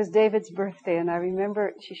it was David's birthday, and I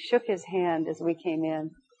remember she shook his hand as we came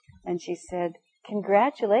in, and she said,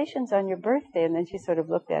 "Congratulations on your birthday." And then she sort of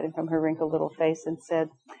looked at him from her wrinkled little face and said,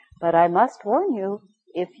 "But I must warn you,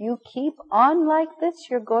 if you keep on like this,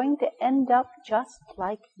 you're going to end up just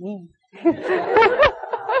like me."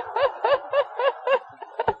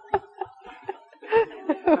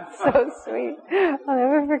 So sweet. I'll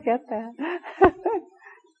never forget that.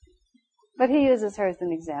 But he uses her as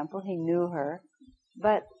an example. He knew her.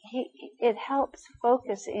 But it helps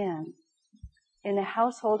focus in a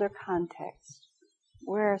householder context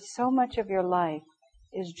where so much of your life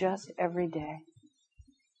is just every day.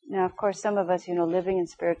 Now, of course, some of us, living in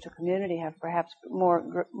spiritual community have perhaps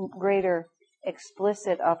greater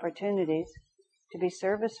explicit opportunities to be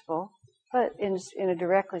serviceful, but in a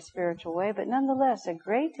directly spiritual way. But nonetheless, a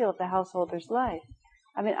great deal of the householder's life.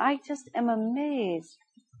 I mean, I just am amazed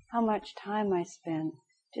how much time I spend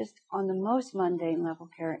just on the most mundane level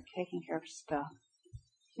taking care of stuff.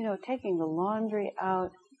 Taking the laundry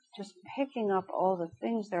out, just picking up all the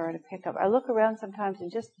things there are to pick up. I look around sometimes and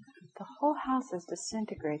just the whole house is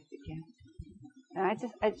disintegrated again. And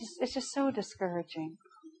it's just so discouraging.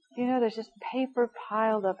 There's just paper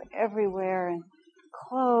piled up everywhere and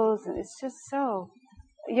clothes, and it's just so.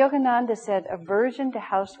 Yogananda said aversion to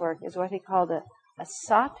housework is what he called a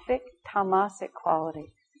sattvic tamasic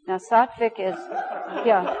quality. Now, sattvic is,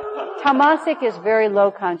 tamasic is very low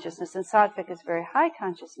consciousness, and sattvic is very high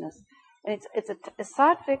consciousness. And it's a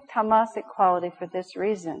sattvic tamasic quality for this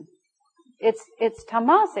reason. It's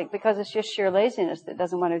tamasic because it's just sheer laziness that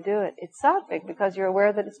doesn't want to do it. It's sattvic because you're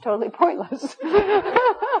aware that it's totally pointless.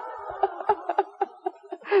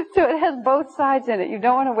 So it has both sides in it. You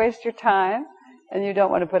don't want to waste your time, and you don't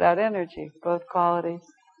want to put out energy, both qualities.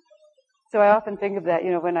 So I often think of that,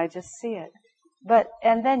 when I just see it.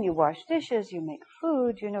 And then you wash dishes, you make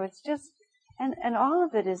food, it's just, and all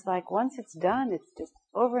of it is like, once it's done, it's just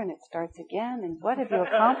over and it starts again, and what have you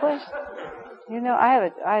accomplished?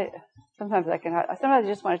 Sometimes I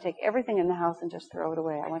just want to take everything in the house and just throw it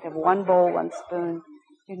away. I want to have one bowl, one spoon,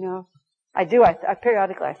 I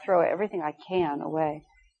periodically throw everything I can away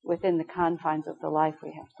within the confines of the life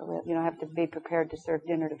we have to live. I have to be prepared to serve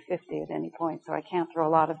dinner to 50 at any point, so I can't throw a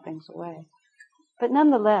lot of things away. But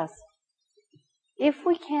nonetheless, if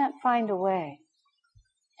we can't find a way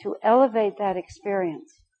to elevate that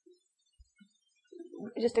experience,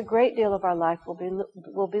 just a great deal of our life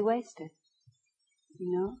will be wasted,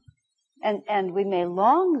 And we may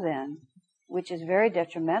long then, which is very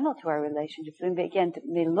detrimental to our relationships. We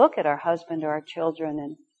may look at our husband or our children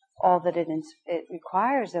and all that it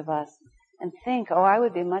requires of us and think, I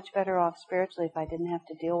would be much better off spiritually if I didn't have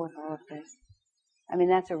to deal with all of this. I mean,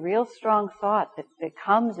 that's a real strong thought that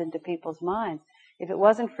comes into people's minds. If it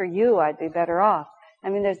wasn't for you, I'd be better off. I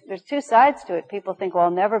mean, there's two sides to it. People think,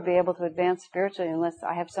 I'll never be able to advance spiritually unless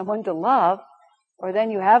I have someone to love. Or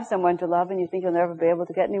then you have someone to love and you think you'll never be able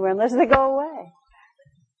to get anywhere unless they go away.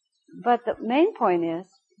 But the main point is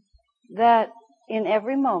that in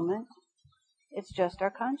every moment, it's just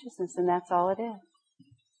our consciousness, and that's all it is.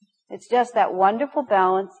 It's just that wonderful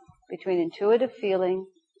balance between intuitive feeling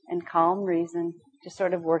and calm reason, just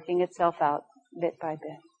sort of working itself out bit by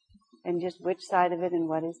bit. And just which side of it and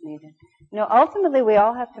what is needed. Ultimately we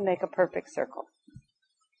all have to make a perfect circle.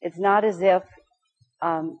 It's not as if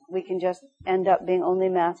we can just end up being only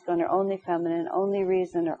masculine or only feminine, only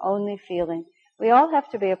reason or only feeling. We all have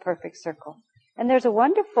to be a perfect circle. And there's a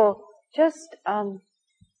wonderful, just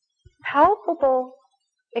palpable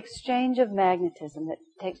exchange of magnetism that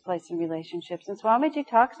takes place in relationships. And Swamiji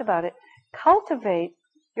talks about it. Cultivate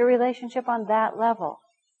your relationship on that level.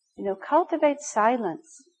 Cultivate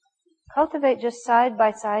silence. Cultivate just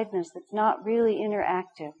side-by-sideness that's not really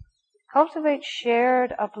interactive. Cultivate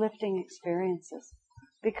shared, uplifting experiences.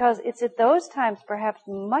 Because it's at those times, perhaps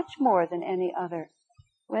much more than any other,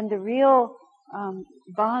 when the real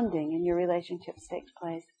bonding in your relationships takes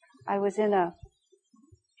place. I was in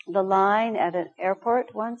the line at an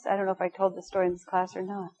airport once. I don't know if I told the story in this class or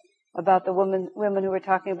not, about the women who were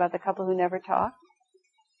talking about the couple who never talked.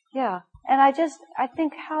 Yeah. And I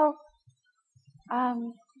think how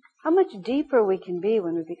much deeper we can be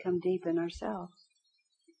when we become deep in ourselves.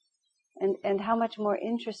 And how much more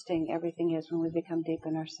interesting everything is when we become deep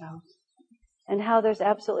in ourselves. And how there's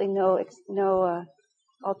absolutely no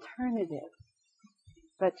alternative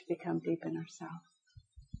but to become deep in ourselves.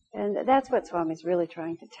 And that's what Swami's really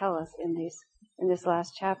trying to tell us in this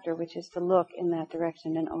last chapter, which is to look in that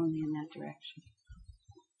direction and only in that direction.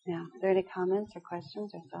 Now, are there any comments or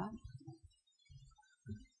questions or thoughts?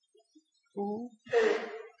 Mm-hmm.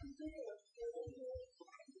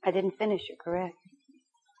 I didn't finish, you're correct.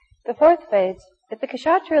 The fourth phase, at the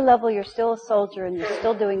Kshatriya level, you're still a soldier and you're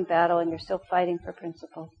still doing battle and you're still fighting for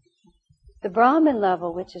principle. The Brahmin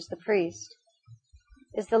level, which is the priest,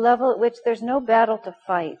 is the level at which there's no battle to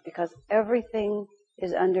fight because everything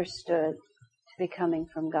is understood to be coming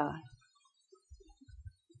from God.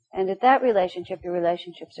 And at that relationship, your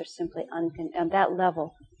relationships are simply, on that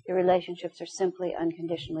level, your relationships are simply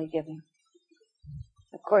unconditionally giving.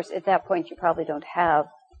 Of course, at that point, you probably don't have,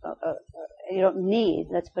 you don't need,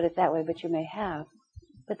 let's put it that way, but you may have.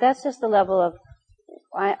 But that's just the level of,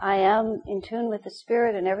 I am in tune with the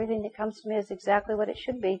Spirit and everything that comes to me is exactly what it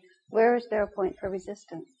should be. Where is there a point for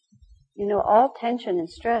resistance? You know, all tension and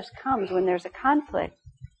stress comes when there's a conflict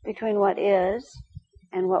between what is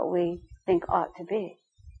and what we think ought to be.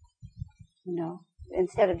 You know,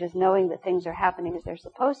 instead of just knowing that things are happening as they're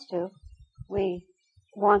supposed to, we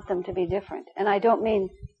want them to be different. And I don't mean,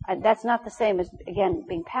 that's not the same as, again,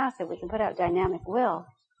 being passive. We can put out dynamic will.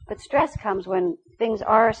 But stress comes when things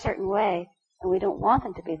are a certain way and we don't want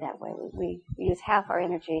them to be that way. We use half our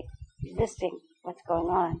energy resisting what's going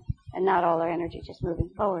on and not all our energy just moving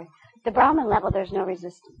forward. At the Brahman level, there's no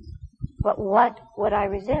resistance. But what would I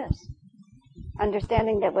resist?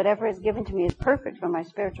 Understanding that whatever is given to me is perfect for my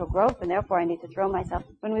spiritual growth and therefore I need to throw myself.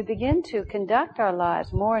 When we begin to conduct our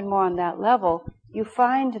lives more and more on that level, you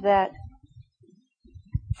find that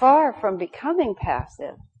far from becoming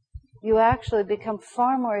passive, you actually become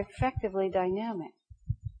far more effectively dynamic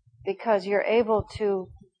because you're able to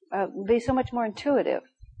be so much more intuitive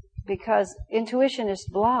because intuition is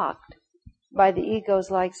blocked by the ego's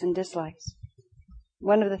likes and dislikes.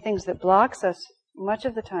 One of the things that blocks us much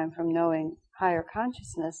of the time from knowing higher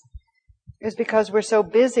consciousness is because we're so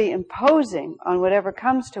busy imposing on whatever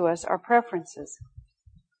comes to us our preferences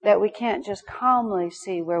that we can't just calmly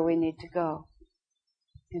see where we need to go.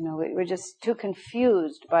 You know, we're just too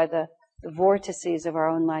confused by the vortices of our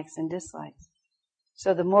own likes and dislikes.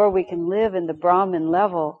 So the more we can live in the Brahmin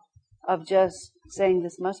level of just saying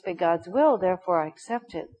this must be God's will, therefore I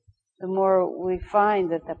accept it, the more we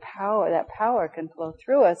find that that power can flow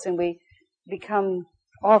through us and we become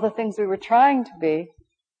all the things we were trying to be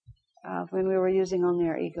when we were using only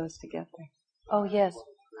our egos to get there. Oh yes,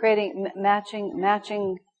 creating,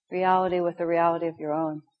 matching reality with the reality of your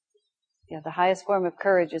own. Yeah, the highest form of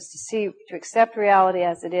courage is to accept reality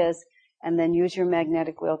as it is and then use your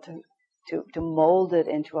magnetic will to mold it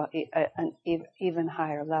into an even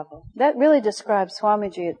higher level. That really describes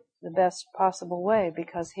Swamiji the best possible way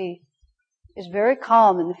because he is very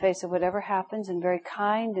calm in the face of whatever happens and very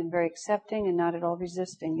kind and very accepting and not at all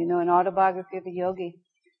resisting. You know, in Autobiography of a Yogi,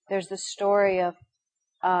 there's the story of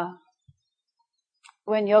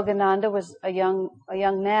when Yogananda was a young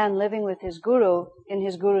man living with his guru in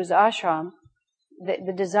his guru's ashram.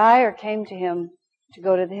 The desire came to him to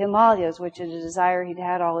go to the Himalayas, which is a desire he'd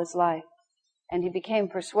had all his life. And he became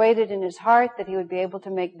persuaded in his heart that he would be able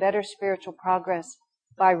to make better spiritual progress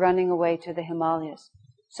by running away to the Himalayas.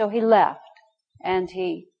 So he left. And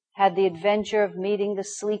he had the adventure of meeting the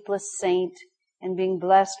sleepless saint and being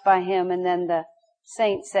blessed by him. And then the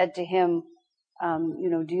saint said to him,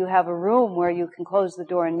 do you have a room where you can close the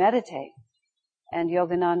door and meditate? And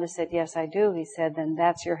Yogananda said, yes, I do. He said, then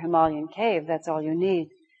that's your Himalayan cave. That's all you need.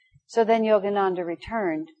 So then Yogananda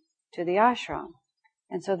returned to the ashram.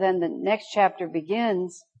 And so then the next chapter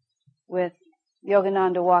begins with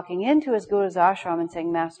Yogananda walking into his guru's ashram and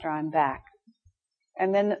saying, Master, I'm back.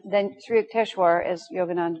 And then Sri Yukteswar, as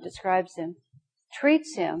Yogananda describes him,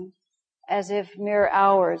 treats him as if mere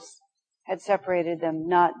hours had separated them,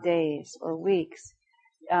 not days or weeks.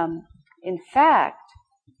 In fact,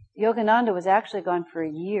 Yogananda was actually gone for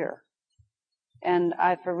a year. And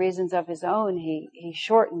for reasons of his own, he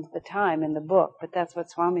shortened the time in the book, but that's what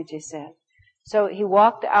Swamiji said. So he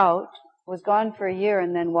walked out, was gone for a year,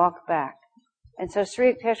 and then walked back. And so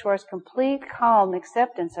Sri Yukteswar's complete calm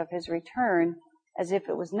acceptance of his return as if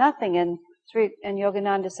it was nothing. And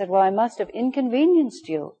Yogananda said, well, I must have inconvenienced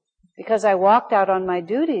you because I walked out on my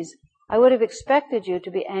duties. I would have expected you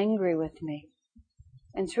to be angry with me.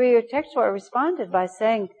 And Sri Yukteswar responded by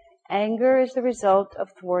saying, anger is the result of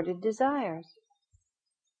thwarted desires.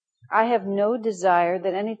 I have no desire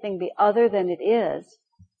that anything be other than it is,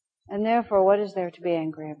 and therefore what is there to be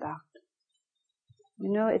angry about? You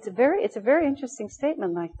know, it's a very interesting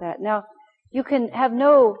statement like that. Now, you can have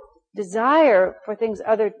no desire for things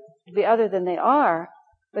to be other than they are,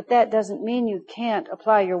 But that doesn't mean you can't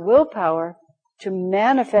apply your willpower to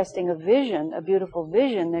manifesting a vision, a beautiful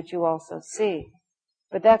vision that you also see.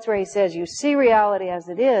 But that's where he says, you see reality as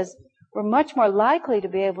it is, we're much more likely to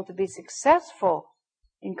be able to be successful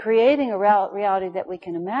in creating a reality that we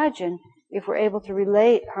can imagine if we're able to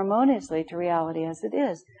relate harmoniously to reality as it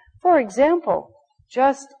is. For example,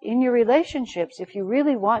 just in your relationships, if you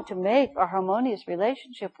really want to make a harmonious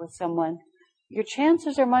relationship with someone, your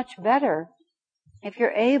chances are much better if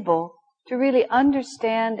you're able to really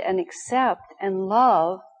understand and accept and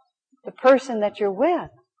love the person that you're with.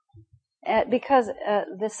 Because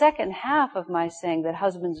the second half of my saying that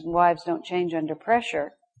husbands and wives don't change under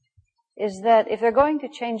pressure is that if they're going to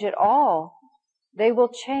change at all, they will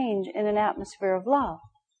change in an atmosphere of love.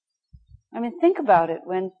 I mean, think about it.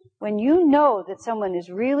 When you know that someone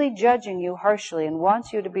is really judging you harshly and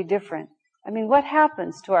wants you to be different, I mean, what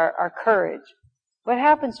happens to our courage? What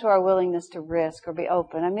happens to our willingness to risk or be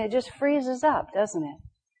open? I mean, it just freezes up, doesn't it?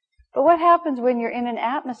 But what happens when you're in an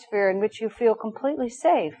atmosphere in which you feel completely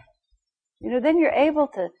safe? You know, then you're able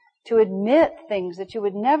to admit things that you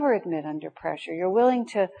would never admit under pressure. You're willing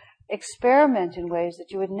to experiment in ways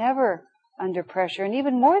that you would never under pressure. And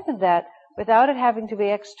even more than that, without it having to be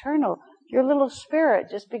external, your little spirit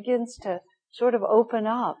just begins to sort of open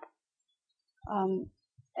up.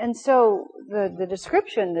 And so the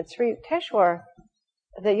description that Sri Yukteswar,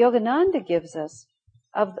 that Yogananda gives us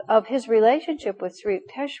of his relationship with Sri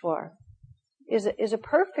Yukteswar is a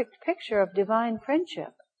perfect picture of divine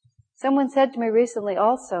friendship. Someone said to me recently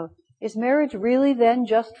also, is marriage really then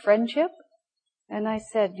just friendship? And I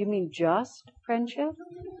said, you mean just friendship?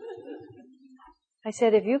 I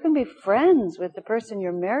said, if you can be friends with the person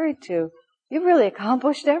you're married to, you've really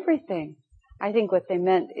accomplished everything. I think what they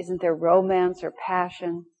meant isn't there romance or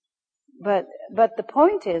passion. But the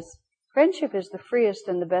point is, friendship is the freest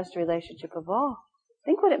and the best relationship of all.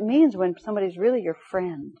 Think what it means when somebody's really your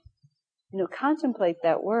friend. You know, contemplate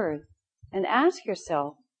that word and ask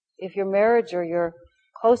yourself if your marriage or your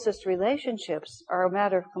closest relationships are a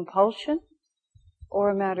matter of compulsion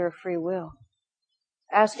or a matter of free will.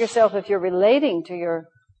 Ask yourself if you're relating to your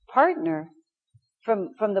partner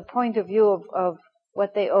from the point of view of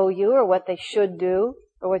what they owe you or what they should do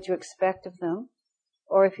or what you expect of them,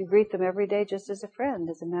 or if you greet them every day just as a friend,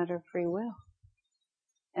 as a matter of free will.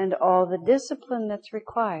 And all the discipline that's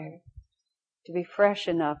required to be fresh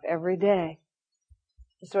enough every day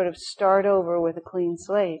to sort of start over with a clean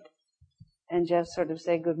slate and just sort of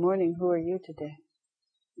say, good morning, who are you today?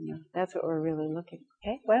 You know, that's what we're really looking for.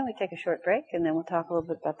 Okay, why don't we take a short break and then we'll talk a little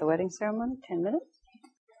bit about the wedding ceremony, 10 minutes.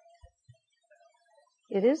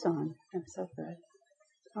 It is on. I'm so good.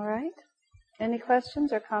 All right. Any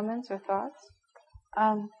questions or comments or thoughts?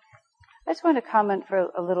 I just want to comment for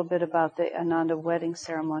a little bit about the Ananda wedding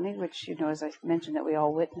ceremony, which, you know, as I mentioned, that we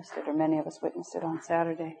all witnessed it, or many of us witnessed it on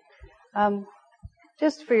Saturday.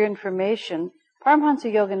 Just for your information,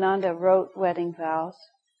 Paramahansa Yogananda wrote wedding vows,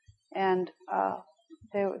 and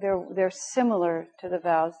they're similar to the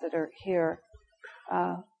vows that are here,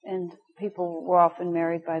 and people were often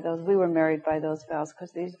married by those. We were married by those vows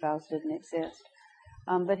because these vows didn't exist.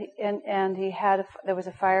 There was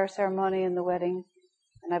a fire ceremony in the wedding,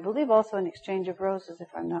 and I believe also an exchange of roses, if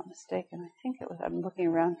I'm not mistaken. I think it was. I'm looking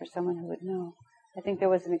around for someone who would know. I think there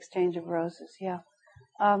was an exchange of roses. Yeah.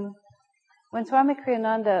 When Swami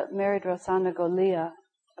Kriyananda married Rosanna Golia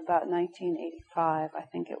about 1985, I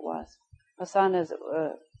think it was. Rosanna is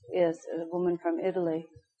a woman from Italy,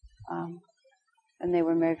 and they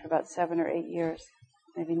were married for about 7 or 8 years,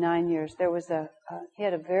 maybe 9 years. There was he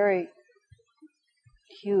had a very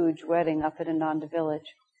huge wedding up at Ananda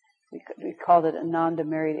Village. We called it Ananda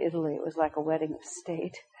Married Italy. It was like a wedding of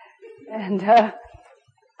state, and her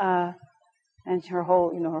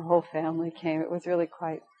whole family came. It was really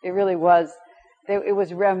it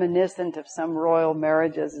was reminiscent of some royal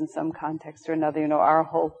marriages in some context or another. You know, our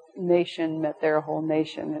whole nation met their whole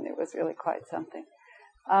nation, and it was really quite something.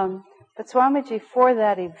 But Swamiji, for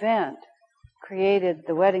that event, created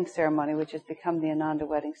the wedding ceremony, which has become the Ananda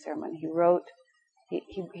wedding ceremony.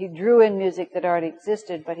 He drew in music that already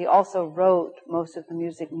existed, but he also wrote most of the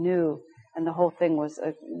music new, and the whole thing was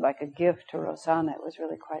like a gift to Rosanna. It was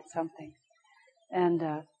really quite something.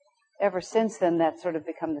 And ever since then, that's sort of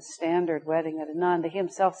become the standard wedding at Ananda. He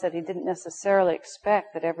himself said he didn't necessarily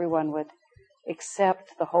expect that everyone would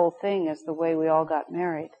accept the whole thing as the way we all got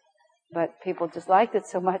married, but people just liked it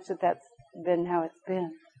so much that that's been how it's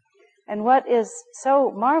been. And what is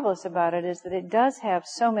so marvelous about it is that it does have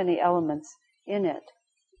so many elements in it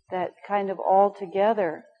that kind of all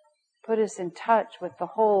together put us in touch with the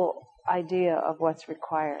whole idea of what's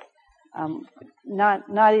required.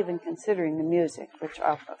 not even considering the music, which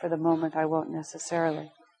for the moment I won't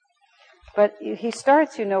necessarily. But he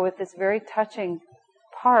starts, with this very touching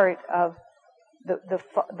part of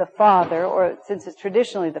the father, or since it's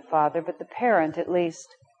traditionally the father, but the parent at least,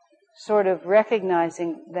 sort of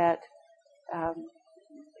recognizing that,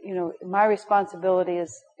 my responsibility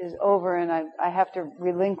is over, and I have to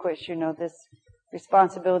relinquish, this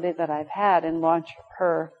responsibility that I've had and launch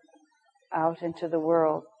her out into the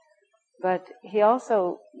world. But he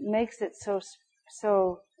also makes it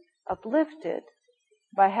so uplifted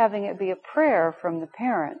by having it be a prayer from the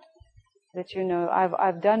parent that,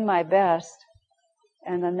 I've done my best,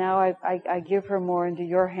 and then now I give her more into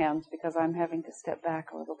your hands because I'm having to step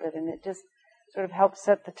back a little bit, and it just sort of helps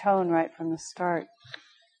set the tone right from the start.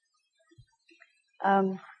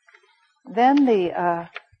 Then the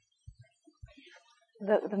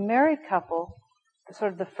married couple,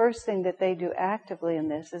 sort of the first thing that they do actively in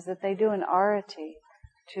this is that they do an arati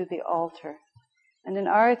to the altar. And an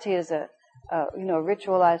arati is a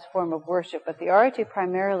ritualized form of worship, but the arati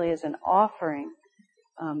primarily is an offering.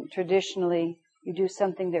 Traditionally, you do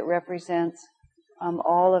something that represents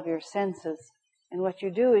all of your senses. And what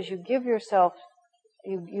you do is you give yourself,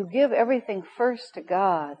 you give everything first to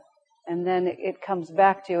God, and then it comes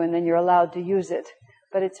back to you, and then you're allowed to use it.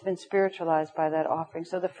 But it's been spiritualized by that offering.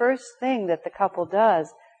 So the first thing that the couple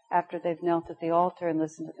does after they've knelt at the altar and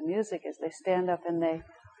listened to the music is they stand up and they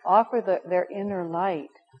offer their inner light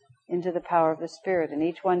into the power of the Spirit. And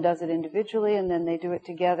each one does it individually, and then they do it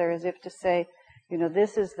together as if to say,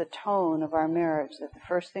 this is the tone of our marriage, that the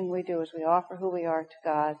first thing we do is we offer who we are to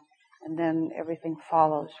God, and then everything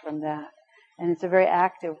follows from that. And it's a very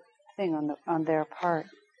active thing on their part.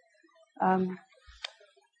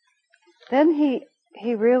 Then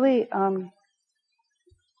he really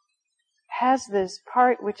has this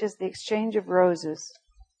part which is the exchange of roses,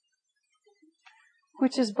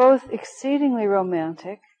 which is both exceedingly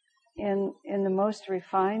romantic in the most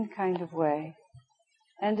refined kind of way,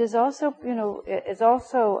 and is also,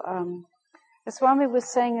 as Swami was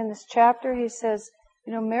saying in this chapter, he says,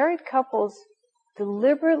 married couples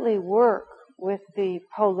deliberately work with the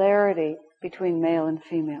polarity between male and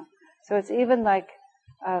female. So it's even like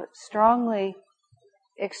strongly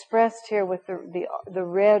expressed here with the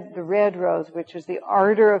red rose, which is the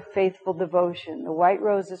ardor of faithful devotion. The white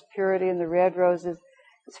rose is purity, and the red rose is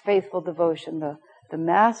faithful devotion. The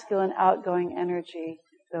masculine outgoing energy,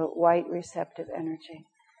 the white receptive energy.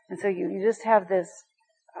 And so you just have this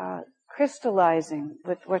crystallizing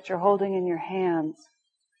with what you're holding in your hands.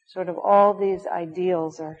 Sort of all these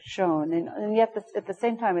ideals are shown, and yet at the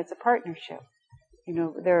same time it's a partnership.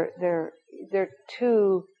 They're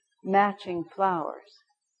two matching flowers.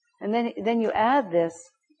 And then you add this,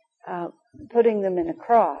 putting them in a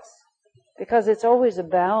cross, because it's always a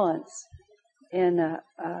balance in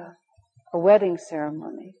a wedding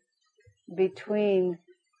ceremony between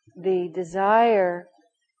the desire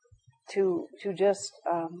to just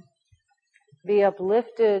be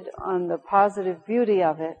uplifted on the positive beauty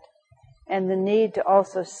of it, and the need to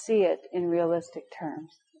also see it in realistic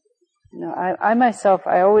terms. I myself,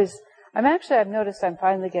 I've noticed I'm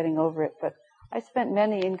finally getting over it, but I spent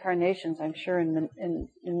many incarnations, I'm sure, in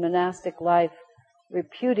monastic life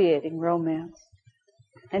repudiating romance.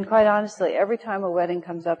 And quite honestly, every time a wedding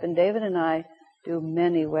comes up, and David and I do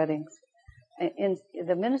many weddings,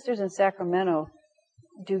 the ministers in Sacramento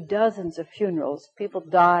do dozens of funerals. People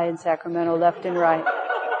die in Sacramento left and right.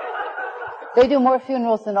 They do more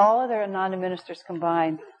funerals than all other Ananda ministers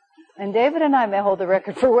combined. And David and I may hold the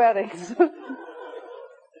record for weddings.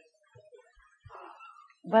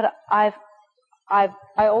 But I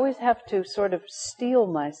always have to sort of steel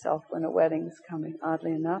myself when a wedding's coming,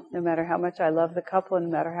 oddly enough, no matter how much I love the couple and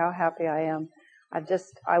no matter how happy I am.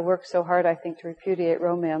 I work so hard, I think, to repudiate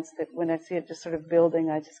romance that when I see it just sort of building,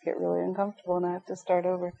 I just get really uncomfortable and I have to start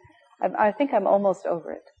over. I think I'm almost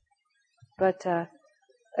over it. But,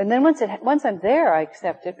 and then once I'm there, I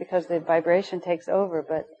accept it because the vibration takes over,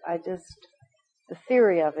 but the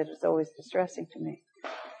theory of it is always distressing to me.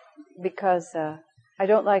 Because, I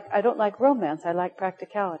don't like romance, I like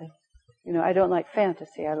practicality. I don't like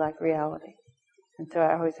fantasy, I like reality. And so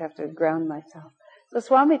I always have to ground myself. So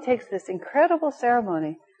Swami takes this incredible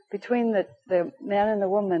ceremony between the man and the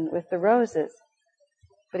woman with the roses,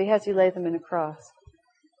 but he has you lay them in a cross,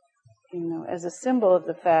 as a symbol of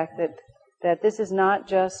the fact that this is not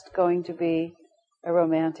just going to be a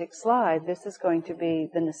romantic slide, this is going to be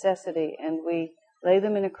the necessity, and we lay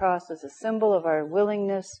them in a cross as a symbol of our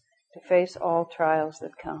willingness to face all trials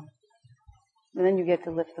that come. And then you get to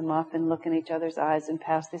lift them up and look in each other's eyes and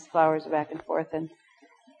pass these flowers back and forth, and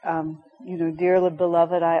dear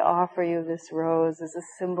beloved, I offer you this rose as a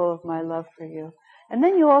symbol of my love for you. And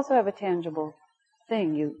then you also have a tangible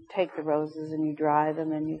thing. You take the roses and you dry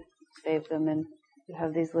them and you save them, and you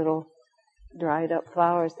have these little dried up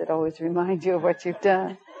flowers that always remind you of what you've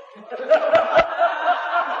done.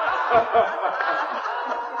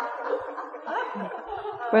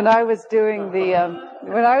 When I was doing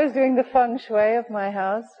the feng shui of my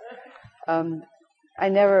house,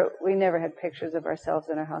 we never had pictures of ourselves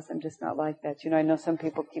in our house. I'm just not like that. I know some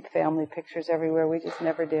people keep family pictures everywhere. We just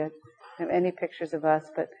never did have any pictures of us.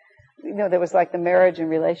 But, there was like the marriage and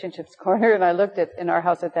relationships corner, and I looked in our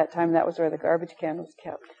house at that time, that was where the garbage can was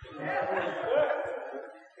kept.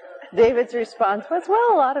 David's response was,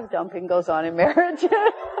 well, a lot of dumping goes on in marriage.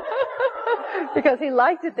 Because he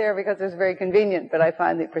liked it there because it was very convenient, but I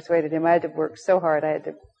finally persuaded him. I had to work so hard. I had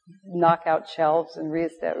to knock out shelves and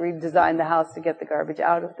redesign the house to get the garbage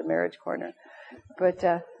out of the marriage corner. But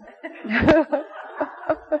a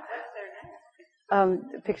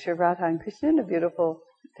picture of Radha and Krishna in a beautiful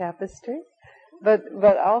tapestry. But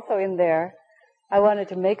also in there, I wanted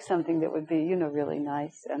to make something that would be, really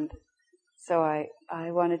nice. And so I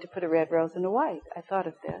wanted to put a red rose and a white. I thought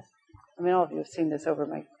of this. I mean, all of you have seen this over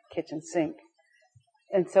my kitchen sink.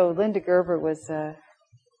 And so Linda Gerber was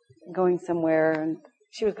going somewhere, and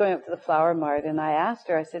she was going up to the flower mart, and I asked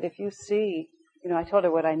her, I said, if you see, I told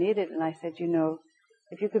her what I needed, and I said,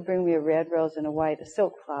 if you could bring me a red rose and a white, a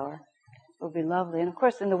silk flower, it would be lovely. And of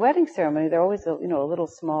course, in the wedding ceremony, they're always a little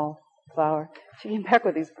small flower. She came back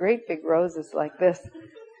with these great big roses like this,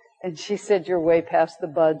 and she said, you're way past the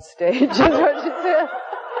bud stage, is what she said.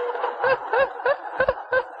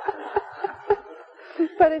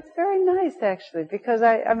 But it's very nice, actually, because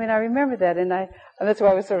I remember that, and that's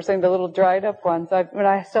why I was sort of saying the little dried up ones.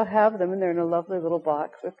 I still have them, and they're in a lovely little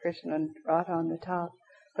box with Krishna and Radha on the top.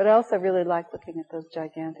 But I also really like looking at those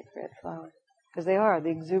gigantic red flowers, because they are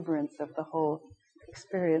the exuberance of the whole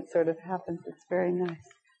experience. Sort of happens. It's very nice.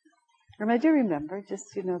 And I do remember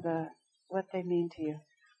just what they mean to you,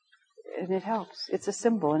 and it helps. It's a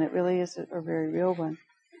symbol, and it really is a very real one.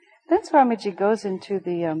 Then Swamiji goes into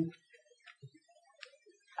the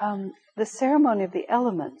ceremony of the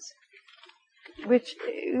elements, which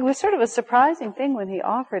was sort of a surprising thing when he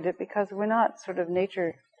offered it, because we're not sort of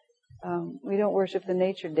nature, we don't worship the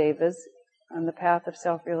nature devas on the path of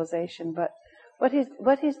self-realization, but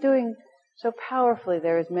what he's doing so powerfully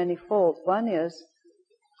there is many-fold. One is,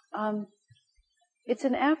 it's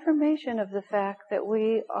an affirmation of the fact that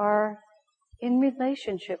we are in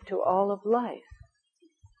relationship to all of life.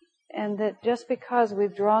 And that just because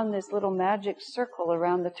we've drawn this little magic circle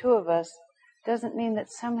around the two of us doesn't mean that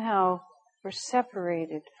somehow we're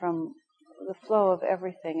separated from the flow of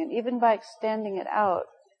everything. And even by extending it out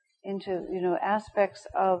into, aspects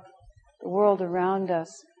of the world around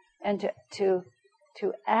us, and to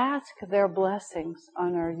ask their blessings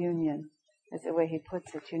on our union, is the way he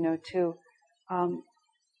puts it,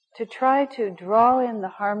 to try to draw in the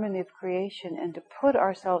harmony of creation and to put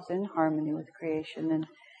ourselves in harmony with creation. And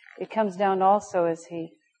it comes down also, as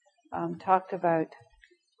he talked about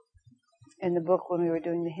in the book when we were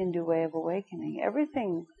doing the Hindu way of awakening.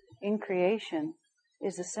 Everything in creation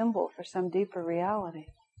is a symbol for some deeper reality.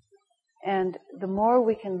 And the more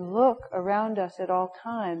we can look around us at all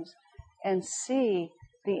times and see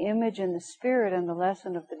the image and the spirit and the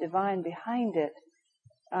lesson of the divine behind it,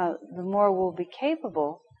 the more we'll be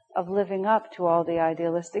capable of living up to all the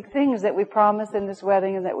idealistic things that we promised in this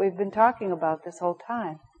wedding and that we've been talking about this whole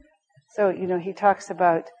time. So, he talks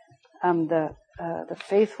about the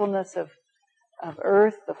faithfulness of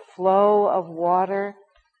earth, the flow of water,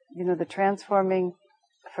 the transforming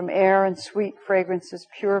from air and sweet fragrances,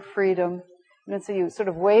 pure freedom. And so you sort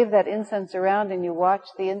of wave that incense around and you watch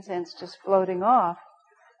the incense just floating off,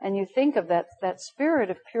 and you think of that spirit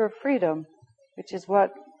of pure freedom, which is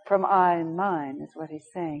what from I and mine is what he's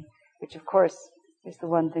saying, which of course is the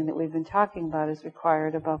one thing that we've been talking about is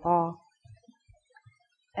required above all.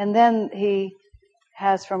 And then he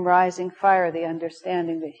has from rising fire the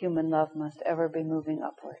understanding that human love must ever be moving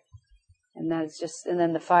upward. And that's just, and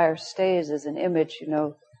then the fire stays as an image,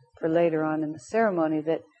 for later on in the ceremony,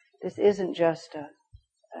 that this isn't just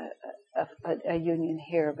a union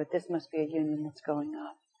here, but this must be a union that's going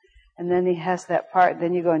up. And then he has that part,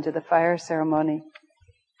 then you go into the fire ceremony,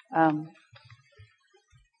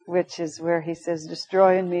 which is where he says,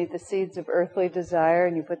 destroy in me the seeds of earthly desire,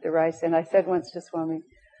 and you put the rice in. I said once to Swami,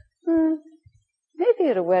 maybe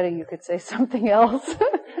at a wedding you could say something else.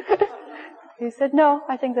 He said, no,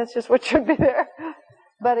 I think that's just what should be there.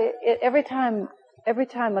 But every time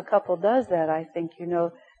a couple does that, I think,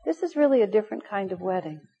 this is really a different kind of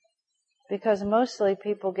wedding. because mostly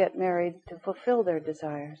people get married to fulfill their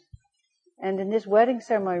desires. And in this wedding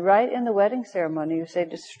ceremony, right in the wedding ceremony, you say,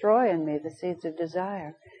 destroy in me the seeds of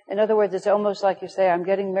desire. In other words, it's almost like you say, I'm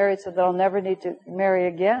getting married so that I'll never need to marry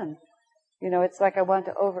again. It's like I want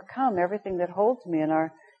to overcome everything that holds me, and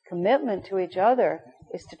our commitment to each other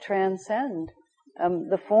is to transcend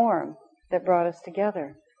the form that brought us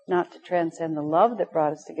together. Not to transcend the love that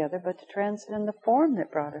brought us together, but to transcend the form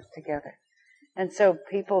that brought us together. And so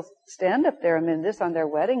people stand up there, this on their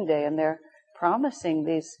wedding day, and they're promising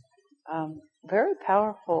these very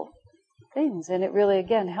powerful things. And it really,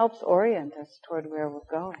 again, helps orient us toward where we're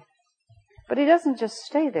going. But he doesn't just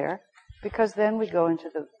stay there, because then we go into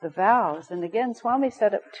the vows. And again, Swami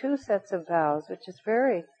set up 2 sets of vows, which is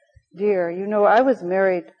very dear. I was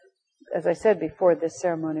married, as I said before this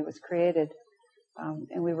ceremony was created,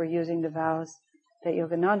 and we were using the vows that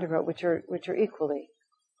Yogananda wrote, which are equally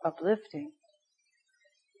uplifting.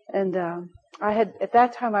 And at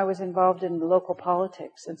that time I was involved in local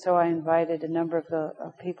politics, and so I invited a number of the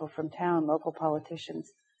people from town, local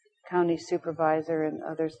politicians, county supervisor and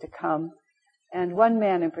others to come. And one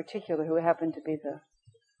man in particular, who happened to be the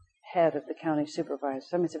head of the county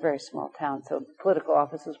supervisor. It's a very small town, so political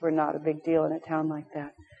offices were not a big deal in a town like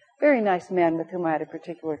that. Very nice man with whom I had a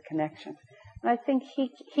particular connection. And I think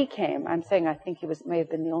he came. I'm saying I think he may have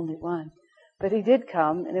been the only one. But he did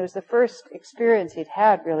come, and it was the first experience he'd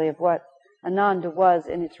had, really, of what Ananda was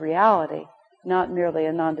in its reality, not merely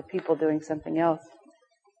Ananda people doing something else.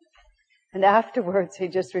 And afterwards, he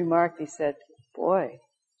just remarked, he said, boy,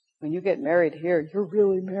 when you get married here, you're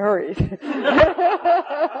really married.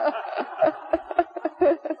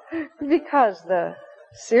 Because the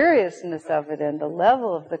seriousness of it and the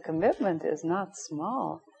level of the commitment is not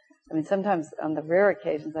small. Sometimes on the rare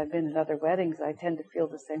occasions I've been at other weddings, I tend to feel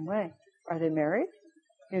the same way. Are they married?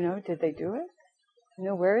 Did they do it?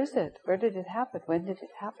 Where is it? Where did it happen? When did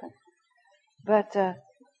it happen? But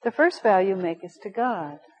the first vow you make is to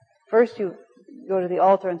God. First you go to the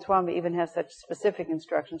altar, and Swami even has such specific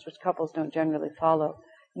instructions which couples don't generally follow.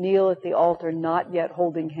 Kneel at the altar, not yet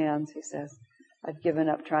holding hands, he says. I've given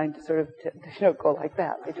up trying to sort of, go like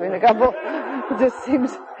that between a couple. It just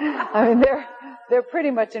seems, they're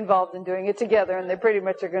pretty much involved in doing it together, and they pretty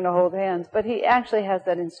much are going to hold hands. But he actually has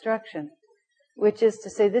that instruction, which is to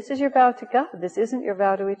say, this is your vow to God. This isn't your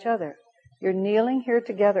vow to each other. You're kneeling here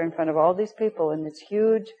together in front of all these people in this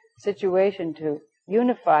huge situation to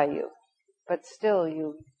unify you, but still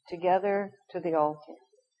you together to the altar.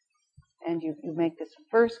 And you make this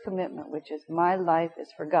first commitment, which is, my life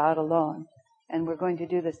is for God alone. And we're going to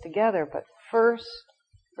do this together, but first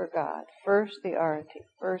for God, first the arati,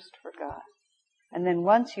 first for God. And then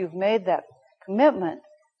once you've made that commitment,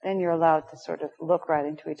 then you're allowed to sort of look right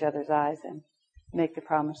into each other's eyes and make the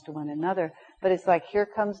promise to one another. But it's like, here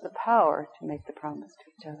comes the power to make the promise to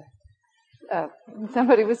each other.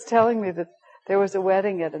 Somebody was telling me that there was a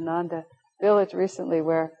wedding at Ananda Village recently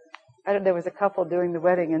where there was a couple doing the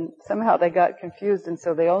wedding, and somehow they got confused, and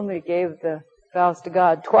so they only gave the vows to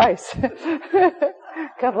God twice.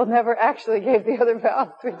 Couple never actually gave the other vows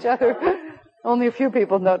to each other. Only a few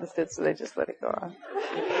people noticed it, so they just let it go on.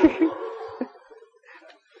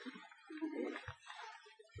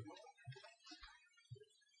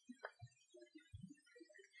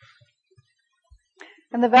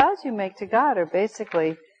 And the vows you make to God are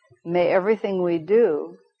basically, may everything we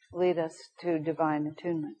do lead us to divine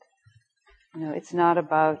attunement. It's not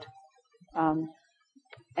about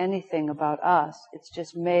anything about us. It's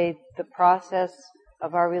just made the process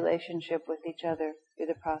of our relationship with each other be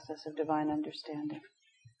the process of divine understanding.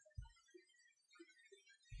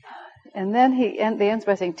 And then he ends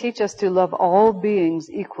by saying, teach us to love all beings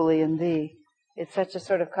equally in thee. It's such a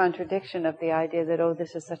sort of contradiction of the idea that,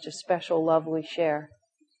 this is such a special love we share.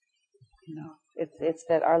 It's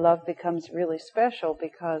that our love becomes really special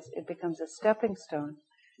because it becomes a stepping stone.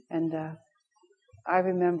 And I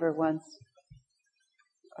remember once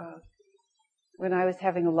when I was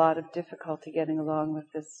having a lot of difficulty getting along with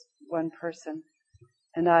this one person,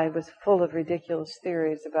 and I was full of ridiculous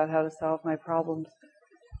theories about how to solve my problems.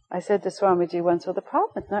 I said to Swamiji once, the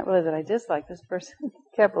problem is not really that I dislike this person.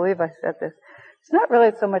 Can't believe I said this. It's not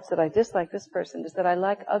really so much that I dislike this person, it's that I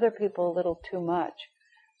like other people a little too much.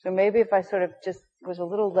 So maybe if I sort of just was a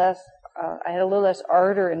little less, I had a little less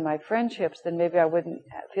ardor in my friendships, then maybe I wouldn't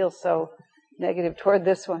feel so negative toward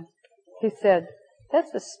this one. He said,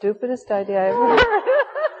 that's the stupidest idea I ever heard.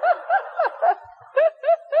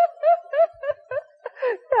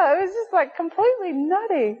 Yeah, it was just like completely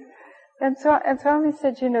nutty. And Swami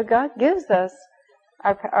said, God gives us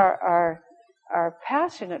our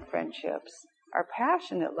passionate friendships, our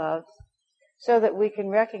passionate loves, so that we can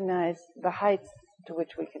recognize the heights to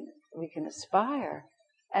which we can aspire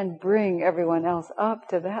and bring everyone else up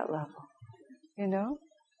to that level, you know?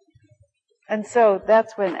 And so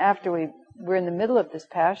that's when, after we're in the middle of this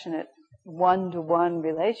passionate one-to-one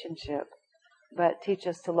relationship, but teach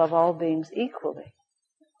us to love all beings equally.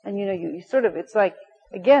 And you know, you sort of, it's like,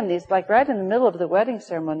 again, these, like right in the middle of the wedding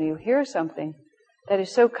ceremony, you hear something that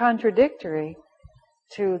is so contradictory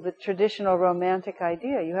to the traditional romantic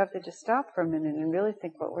idea. You have to just stop for a minute and really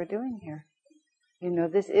think what we're doing here. You know,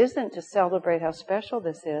 this isn't to celebrate how special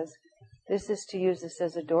this is. This is to use this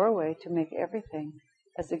as a doorway to make everything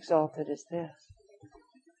as exalted as this.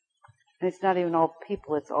 And it's not even all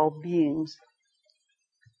people, it's all beings.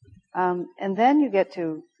 And then you get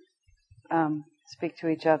to speak to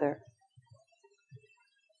each other.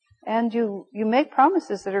 And you make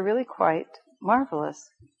promises that are really quite marvelous.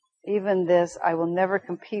 Even this, I will never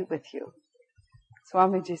compete with you.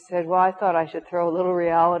 Swamiji said, well, I thought I should throw a little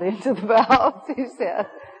reality into the vows, he said.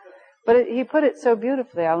 But he put it so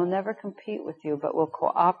beautifully, I will never compete with you, but will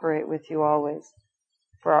cooperate with you always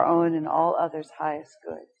for our own and all others' highest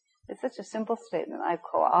good. It's such a simple statement. I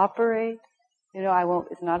cooperate. You know, I won't,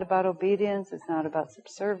 it's not about obedience, it's not about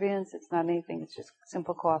subservience, it's not anything, it's just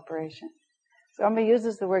simple cooperation. Swami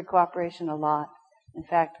uses the word cooperation a lot. In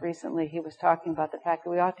fact, recently he was talking about the fact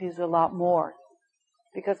that we ought to use it a lot more.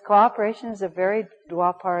 Because cooperation is a very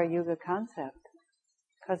Dwapara Yuga concept.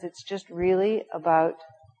 Because it's just really about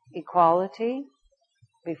equality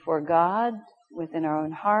before God, within our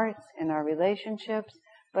own hearts, in our relationships,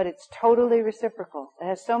 but it's totally reciprocal. It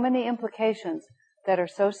has so many implications that are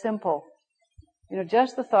so simple. You know,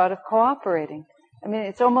 just the thought of cooperating. I mean,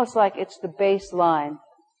 it's almost like it's the baseline.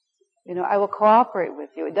 You know, I will cooperate with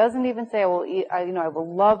you. It doesn't even say I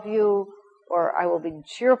will love you, or I will be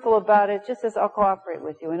cheerful about it. It just says I'll cooperate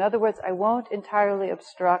with you. In other words, I won't entirely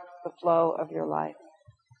obstruct the flow of your life.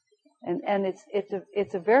 And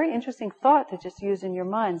it's a very interesting thought to just use in your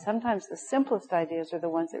mind. Sometimes the simplest ideas are the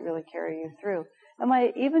ones that really carry you through. Am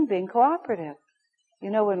I even being cooperative? You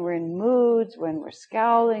know, when we're in moods, when we're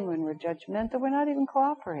scowling, when we're judgmental, we're not even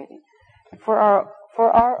cooperating for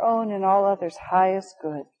our own and all others' highest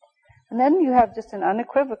good. And then you have just an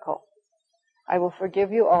unequivocal, I will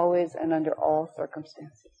forgive you always and under all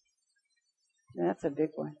circumstances. And that's a big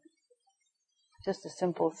one. Just a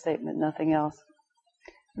simple statement, nothing else.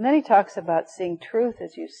 And then he talks about seeing truth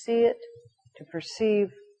as you see it, to perceive,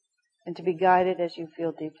 and to be guided as you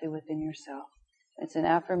feel deeply within yourself. It's an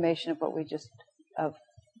affirmation of what we just, of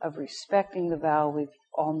respecting the vow we've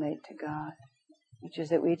all made to God, which is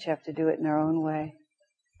that we each have to do it in our own way.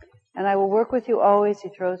 And I will work with you always, he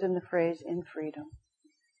throws in the phrase, in freedom.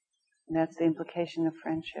 And that's the implication of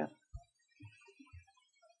friendship.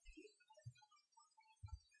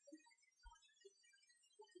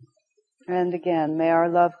 And again, may our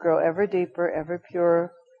love grow ever deeper, ever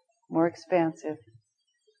purer, more expansive,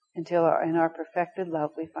 until in our perfected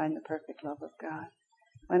love we find the perfect love of God.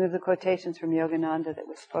 One of the quotations from Yogananda that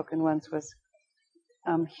was spoken once was,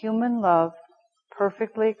 human love,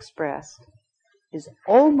 perfectly expressed, is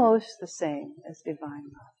almost the same as divine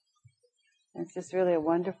love. And it's just really a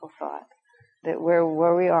wonderful thought, that where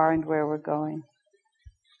we are and where we're going.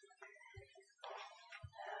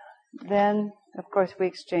 Then, of course, we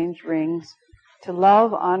exchange rings to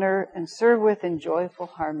love, honor, and serve with in joyful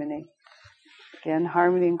harmony. Again,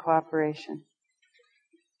 harmony and cooperation.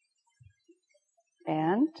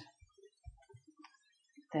 And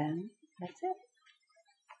then, that's it.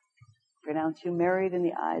 Pronounce you married in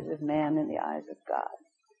the eyes of man, in the eyes of God.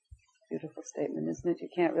 Beautiful statement, isn't it? You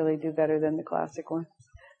can't really do better than the classic ones.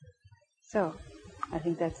 So, I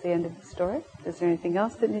think that's the end of the story. Is there anything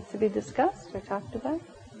else that needs to be discussed or talked about?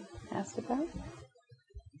 Asked about?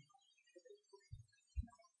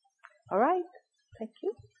 All right. Thank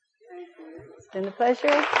you. It's been a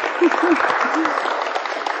pleasure.